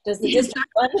 Does the district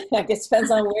fund? I guess it depends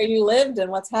on where you lived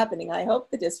and what's happening. I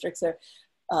hope the districts are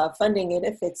funding it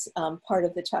if it's part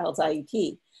of the child's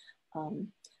IEP.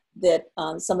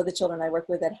 Some of the children I work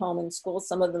with at home in school,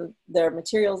 some of their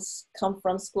materials come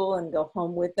from school and go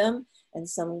home with them, and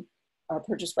some are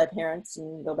purchased by parents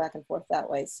and go back and forth that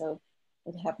way. So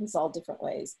it happens all different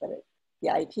ways, but the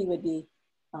IEP would be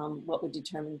what would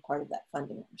determine part of that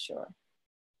funding, I'm sure.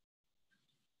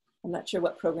 I'm not sure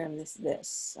what program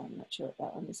this. I'm not sure what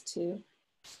that one is too.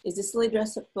 Is the Silly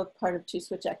Dress Up book part of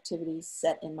 2-Switch activities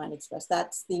set in MindExpress?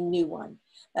 That's the new one.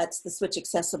 That's the Switch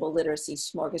Accessible Literacy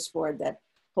Smorgasbord that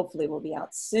hopefully will be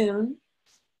out soon.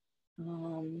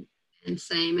 And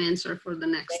same answer for the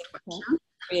next question.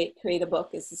 Create a book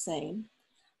is the same.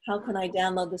 How can I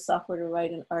download the software to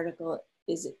write an article?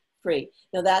 Is it free?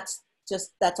 No, that's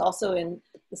also in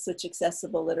the Switch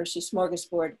Accessible Literacy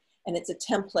Smorgasbord, and it's a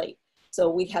template. So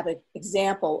we have an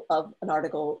example of an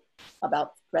article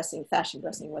about dressing, fashion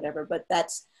dressing, whatever, but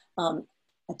that's a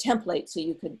template. So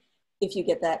you could, if you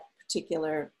get that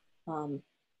particular,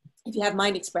 if you have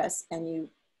MindExpress and you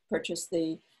purchase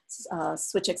the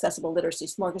Switch Accessible Literacy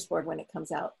Smorgasbord when it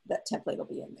comes out, that template will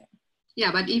be in there.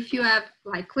 Yeah, but if you have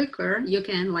like Clicker, you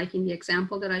can, like in the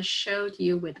example that I showed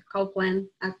you with the co-plan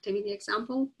activity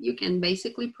example, you can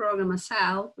basically program a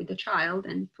cell with the child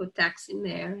and put text in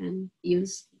there and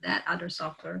use that other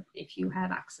software if you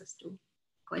have access to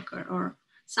Clicker or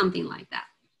something like that.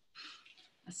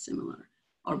 A similar,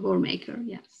 or BoardMaker,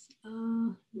 yes.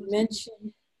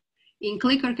 Mention. In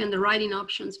Clicker, can the writing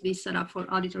options be set up for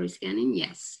auditory scanning?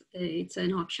 Yes, it's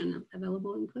an option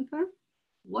available in Clicker.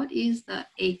 What is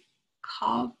a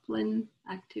co-planned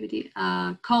activity?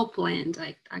 Co-planned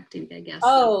activity, I guess.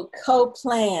 Oh,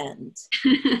 co-planned.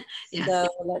 Yes. So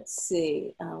let's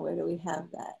see, where do we have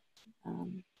that?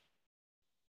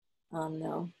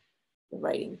 No, the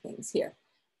writing things here.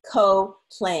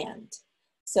 Co-planned,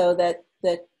 so that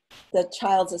the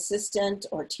child's assistant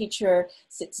or teacher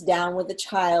sits down with the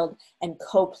child and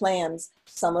co-plans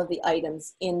some of the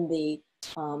items in the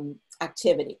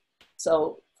activity.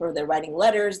 So for their writing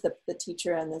letters, the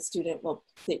teacher and the student will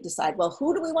decide, well,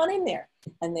 who do we want in there?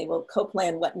 And they will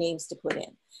co-plan what names to put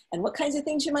in and what kinds of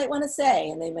things you might want to say.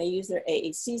 And they may use their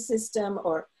AAC system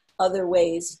or other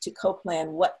ways to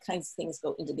co-plan what kinds of things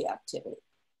go into the activity.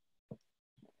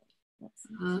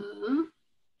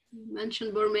 You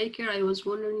mentioned BoardMaker. I was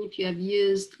wondering if you have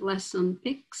used Lesson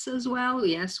Picks as well.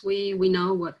 Yes, we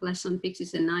know what Lesson Picks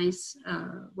is. A nice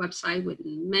website with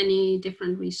many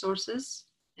different resources.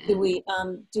 Do we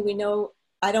know?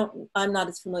 I'm not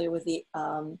as familiar with the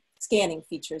scanning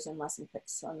features in Lesson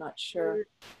Picks, so I'm not sure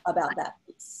about that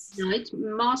piece. No, it's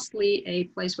mostly a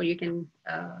place where you can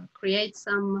create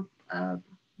some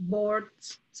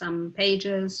boards, some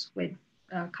pages with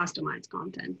customized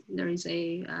content. There is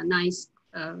a nice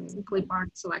clip art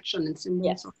selection and symbols.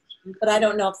 Yes. But I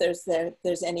don't know if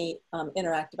there's any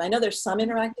interactive. I know there's some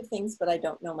interactive things, but I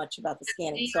don't know much about the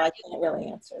scanning, so I can't really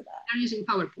answer that. They're using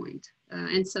PowerPoint.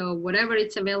 And so whatever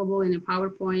it's available in a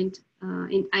PowerPoint,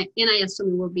 and I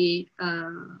assume it will be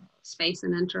Space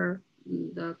and Enter,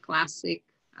 the classic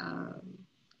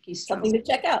keystroke. Something to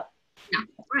check out. Yeah,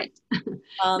 right.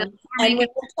 And when we're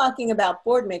talking about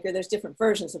BoardMaker, there's different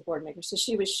versions of BoardMaker. So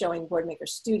she was showing BoardMaker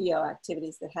Studio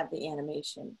activities that have the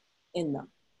animation in them.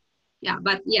 Yeah,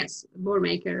 but yes,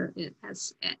 BoardMaker, it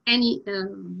has any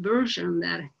version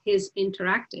that is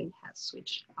interactive has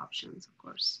switch options, of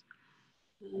course.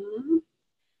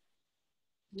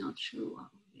 Not sure what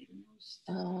would be the most.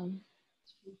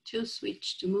 To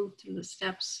switch, to move through the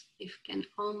steps, if can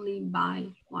only buy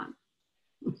one.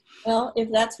 Well, if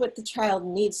that's what the child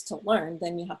needs to learn,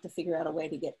 then you have to figure out a way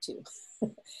to get to.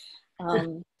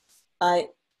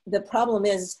 The problem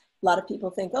is, a lot of people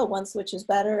think, oh, one switch is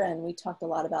better, and we talked a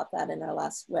lot about that in our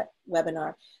last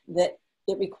webinar, that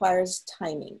it requires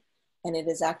timing, and it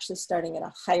is actually starting at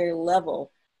a higher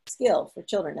level skill for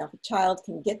children. Now, if a child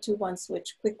can get to one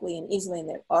switch quickly and easily, and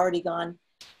they've already gone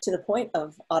to the point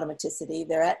of automaticity,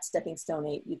 they're at stepping stone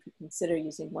 8, you could consider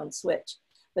using one switch.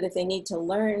 but if they need to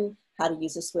learn how to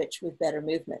use a switch with better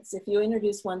movements. If you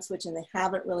introduce one switch and they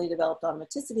haven't really developed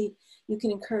automaticity, you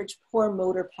can encourage poor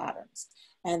motor patterns.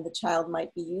 And the child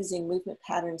might be using movement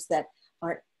patterns that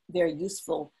aren't very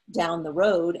useful down the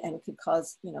road and could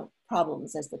cause, you know,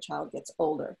 problems as the child gets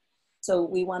older. So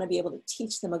we want to be able to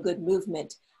teach them a good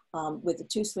movement with the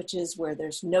 2 switches where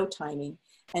there's no timing,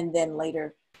 and then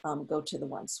later go to the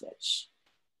 1 switch.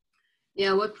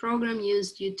 Yeah, what program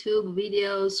used YouTube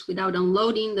videos without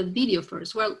downloading the video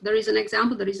first? Well, there is an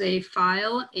example. There is a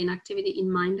file in Activity in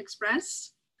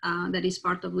MindExpress that is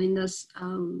part of Linda's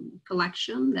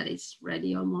collection that is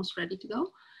ready, almost ready to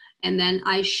go. And then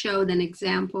I showed an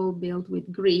example built with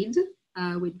Grid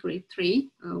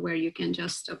 3, where you can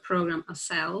just program a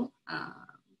cell,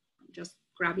 just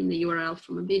grabbing the URL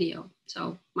from a video.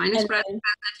 So MindExpress has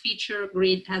that feature,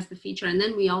 Grid has the feature, and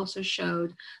then we also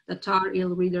showed the Tar-Heel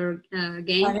Reader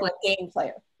game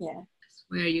player, yeah,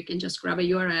 where you can just grab a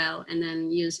URL and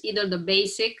then use either the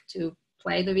basic to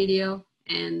play the video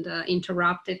and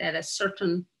interrupt it at a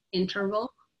certain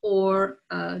interval, or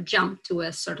jump to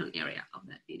a certain area of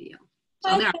that video.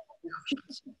 So there are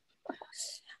options.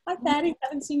 Hi, Patty.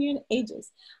 Haven't seen you in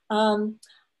ages. Will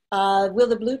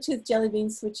the Bluetooth Jelly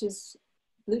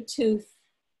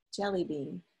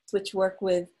Bean switch work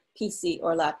with PC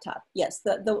or laptop? Yes,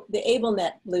 the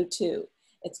AbleNet Bluetooth.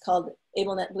 It's called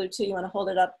AbleNet Bluetooth. You want to hold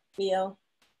it up, Theo?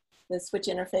 The switch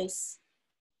interface?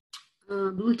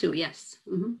 Bluetooth, yes.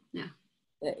 Mm-hmm. Yeah.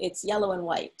 It's yellow and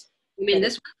white. You mean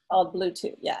this one? Called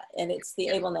Bluetooth, yeah. And it's the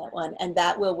AbleNet one, and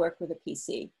that will work with a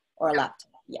PC or a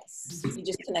laptop, yes. You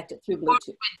just connect it through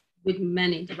Bluetooth. With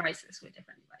many devices, with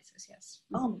different devices, yes.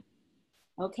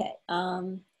 Okay.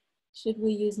 Should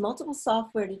we use multiple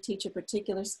software to teach a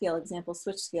particular skill, example,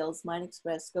 switch skills,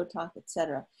 MindExpress, GoTalk,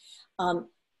 etc.?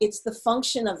 It's the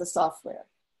function of the software.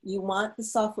 You want the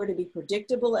software to be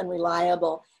predictable and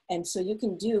reliable, and so you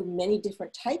can do many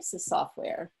different types of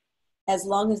software as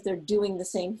long as they're doing the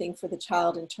same thing for the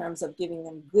child in terms of giving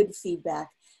them good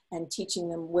feedback and teaching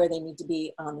them where they need to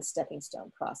be on the stepping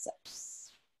stone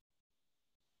process.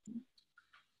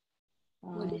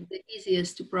 What is the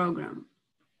easiest to program?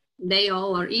 They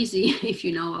all are easy if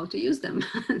you know how to use them.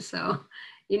 So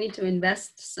you need to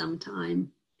invest some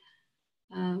time.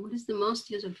 What is the most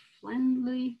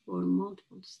user-friendly for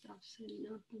multiple stuff setting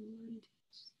up in mind?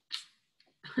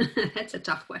 That's a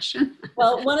tough question.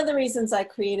 Well, one of the reasons I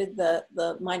created the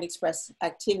MindExpress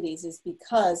activities is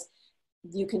because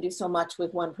you can do so much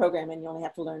with one program and you only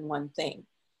have to learn one thing.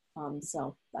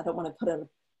 So I don't want to put a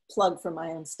plug for my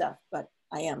own stuff, but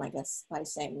I am, I guess, by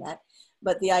saying that.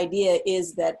 But the idea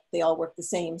is that they all work the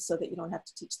same so that you don't have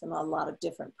to teach them a lot of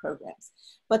different programs.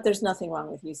 But there's nothing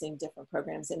wrong with using different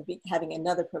programs and having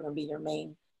another program be your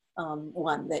main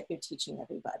one that you're teaching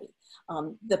everybody.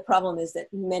 The problem is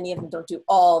that many of them don't do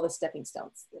all the stepping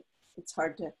stones. It's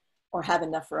hard to, or have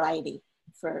enough variety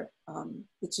for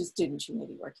the 2 students you may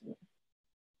be working with.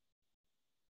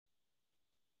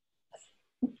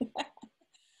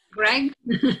 Greg?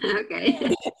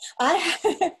 Okay.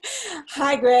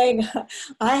 Hi, Greg.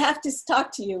 I have to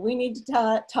talk to you. We need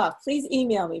to talk. Please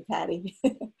email me, Patty.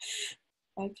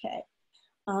 Okay.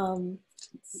 Let's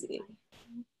see.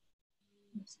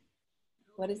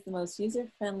 What is the most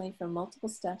user-friendly for multiple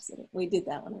steps? We did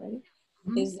that one already.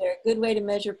 Mm-hmm. Is there a good way to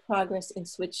measure progress in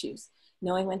switch use?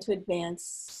 Knowing when to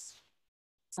advance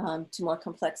to more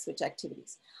complex switch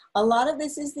activities. A lot of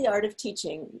this is the art of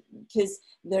teaching because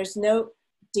there's no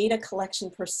data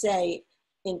collection per se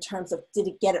in terms of did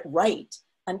it get it right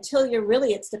until you're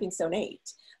really at stepping stone 8.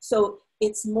 So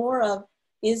it's more of,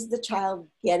 is the child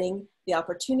getting the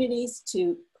opportunities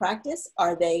to practice?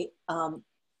 Are they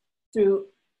through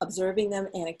observing them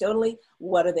anecdotally?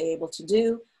 What are they able to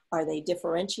do? Are they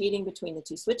differentiating between the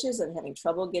 2 switches and having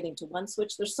trouble getting to one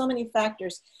switch? There's so many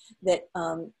factors that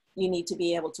you need to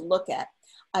be able to look at.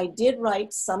 I did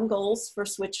write some goals for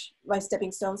my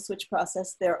stepping stone switch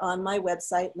process. They're on my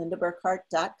website,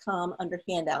 lindaburkhart.com, under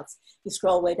handouts. If you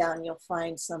scroll way down, you'll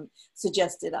find some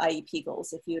suggested IEP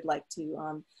goals if you'd like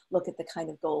to look at the kind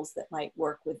of goals that might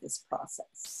work with this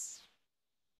process.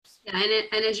 Yeah,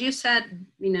 and as you said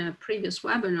in a previous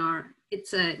webinar,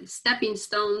 it's a stepping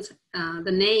stones.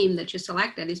 The name that you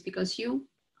selected is because you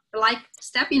like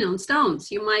stepping on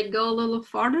stones. You might go a little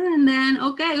farther and then,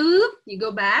 okay, you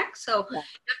go back. So you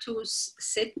have to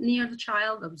sit near the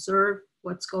child, observe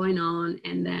what's going on,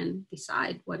 and then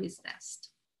decide what is best.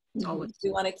 Always.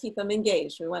 We want to keep them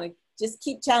engaged. We want to just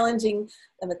keep challenging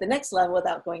them at the next level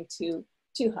without going too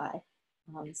high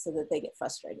so that they get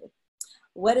frustrated.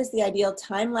 What is the ideal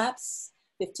time lapse?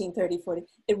 15, 30, 40.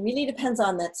 It really depends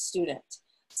on that student.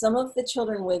 Some of the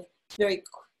children with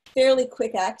fairly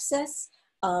quick access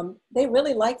they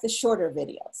really like the shorter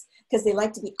videos because they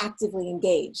like to be actively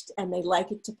engaged and they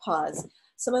like it to pause.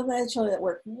 Some of my children that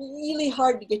work really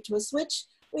hard to get to a switch,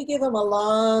 we give them a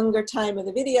longer time of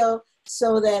the video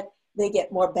so that they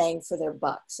get more bang for their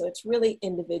buck. So it's really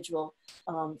individual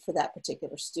for that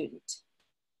particular student.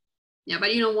 Yeah,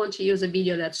 but you don't want to use a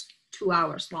video that's 2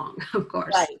 hours long, of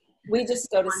course. Right. We just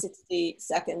go to 60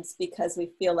 seconds because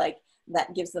we feel like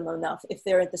that gives them enough. If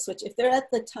they're at the switch, if they're at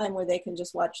the time where they can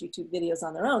just watch YouTube videos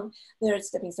on their own, they're at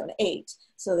stepping stone 8,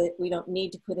 so that we don't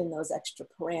need to put in those extra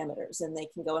parameters and they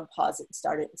can go and pause it and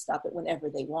start it and stop it whenever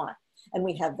they want. And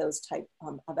we have those type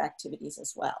of activities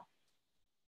as well.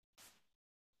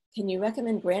 Can you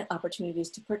recommend grant opportunities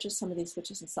to purchase some of these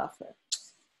switches and software?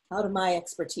 Out of my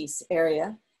expertise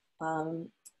area,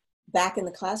 back in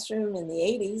the classroom in the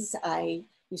 80s, I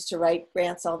used to write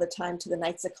grants all the time to the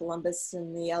Knights of Columbus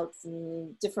and the Outs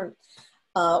and different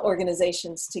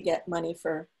organizations to get money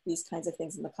for these kinds of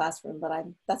things in the classroom, but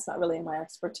that's not really my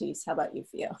expertise. How about you,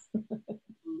 Theo?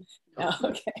 No,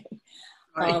 okay.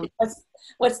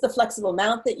 What's the flexible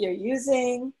mount that you're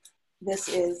using? This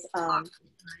is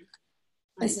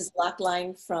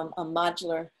Lockline from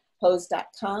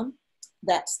modularhose.com.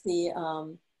 That's the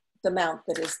mount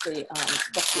that is the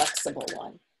flexible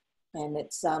one. And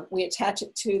it's, we attach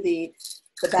it to the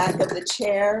back of the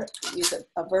chair, use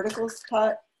a vertical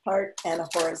part and a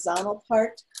horizontal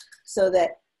part so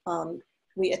that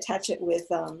we attach it with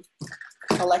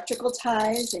electrical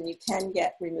ties, and you can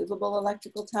get removable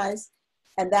electrical ties.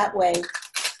 And that way,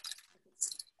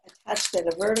 it's attached at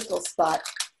a vertical spot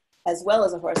as well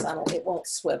as a horizontal, it won't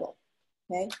swivel,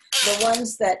 okay? The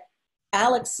ones that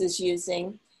Alex is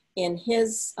using in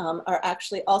his are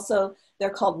actually also, they're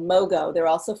called Mogo. They're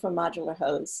also from Modular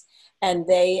Hose, and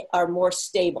they are more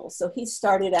stable. So he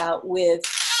started out with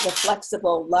the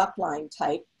flexible Lockline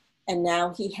type, and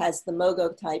now he has the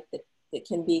Mogo type that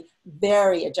can be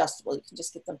very adjustable. You can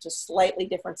just get them to slightly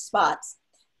different spots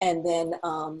and then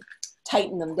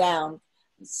tighten them down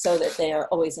so that they are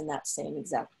always in that same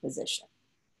exact position.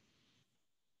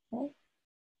 Okay.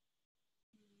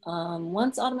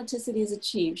 Once automaticity is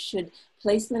achieved, should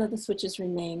placement of the switches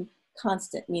remain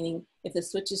constant, meaning if the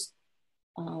switch is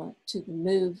to the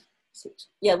move switch?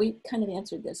 Yeah, we kind of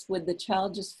answered this. Would the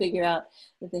child just figure out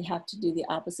that they have to do the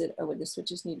opposite, or would the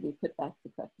switches need to be put back to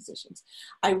the correct positions?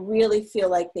 I really feel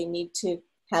like they need to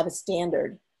have a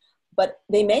standard, but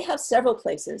they may have several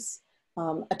places.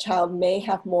 A child may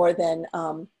have more than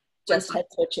just head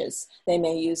switches. They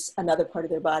may use another part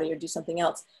of their body or do something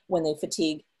else when they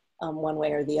fatigue one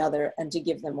way or the other, and to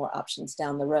give them more options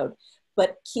down the road.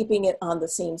 But keeping it on the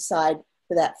same side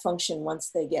for that function once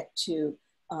they get to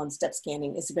step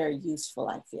scanning is very useful,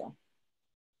 I feel.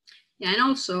 Yeah, and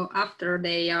also after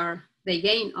they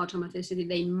gain automaticity,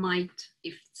 they might,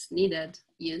 if it's needed,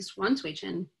 use one switch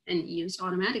and use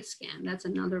automatic scan. That's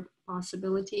another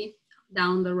possibility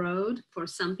down the road for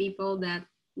some people that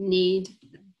need,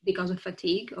 because of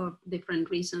fatigue or different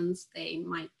reasons, they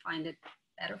might find it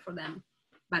better for them.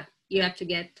 But you have to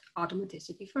get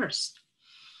automaticity first.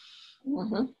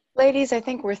 Mm-hmm. Ladies, I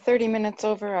think we're 30 minutes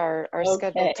over our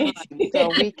scheduled time.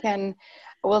 So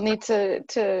we'll need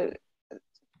to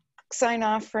sign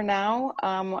off for now.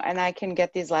 And I can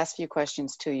get these last few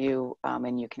questions to you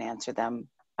and you can answer them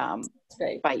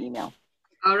by email.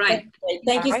 All right.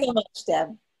 Thank you so much,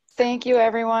 Deb. Thank you,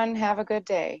 everyone. Have a good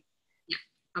day. Yeah.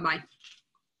 Bye-bye.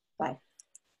 Bye.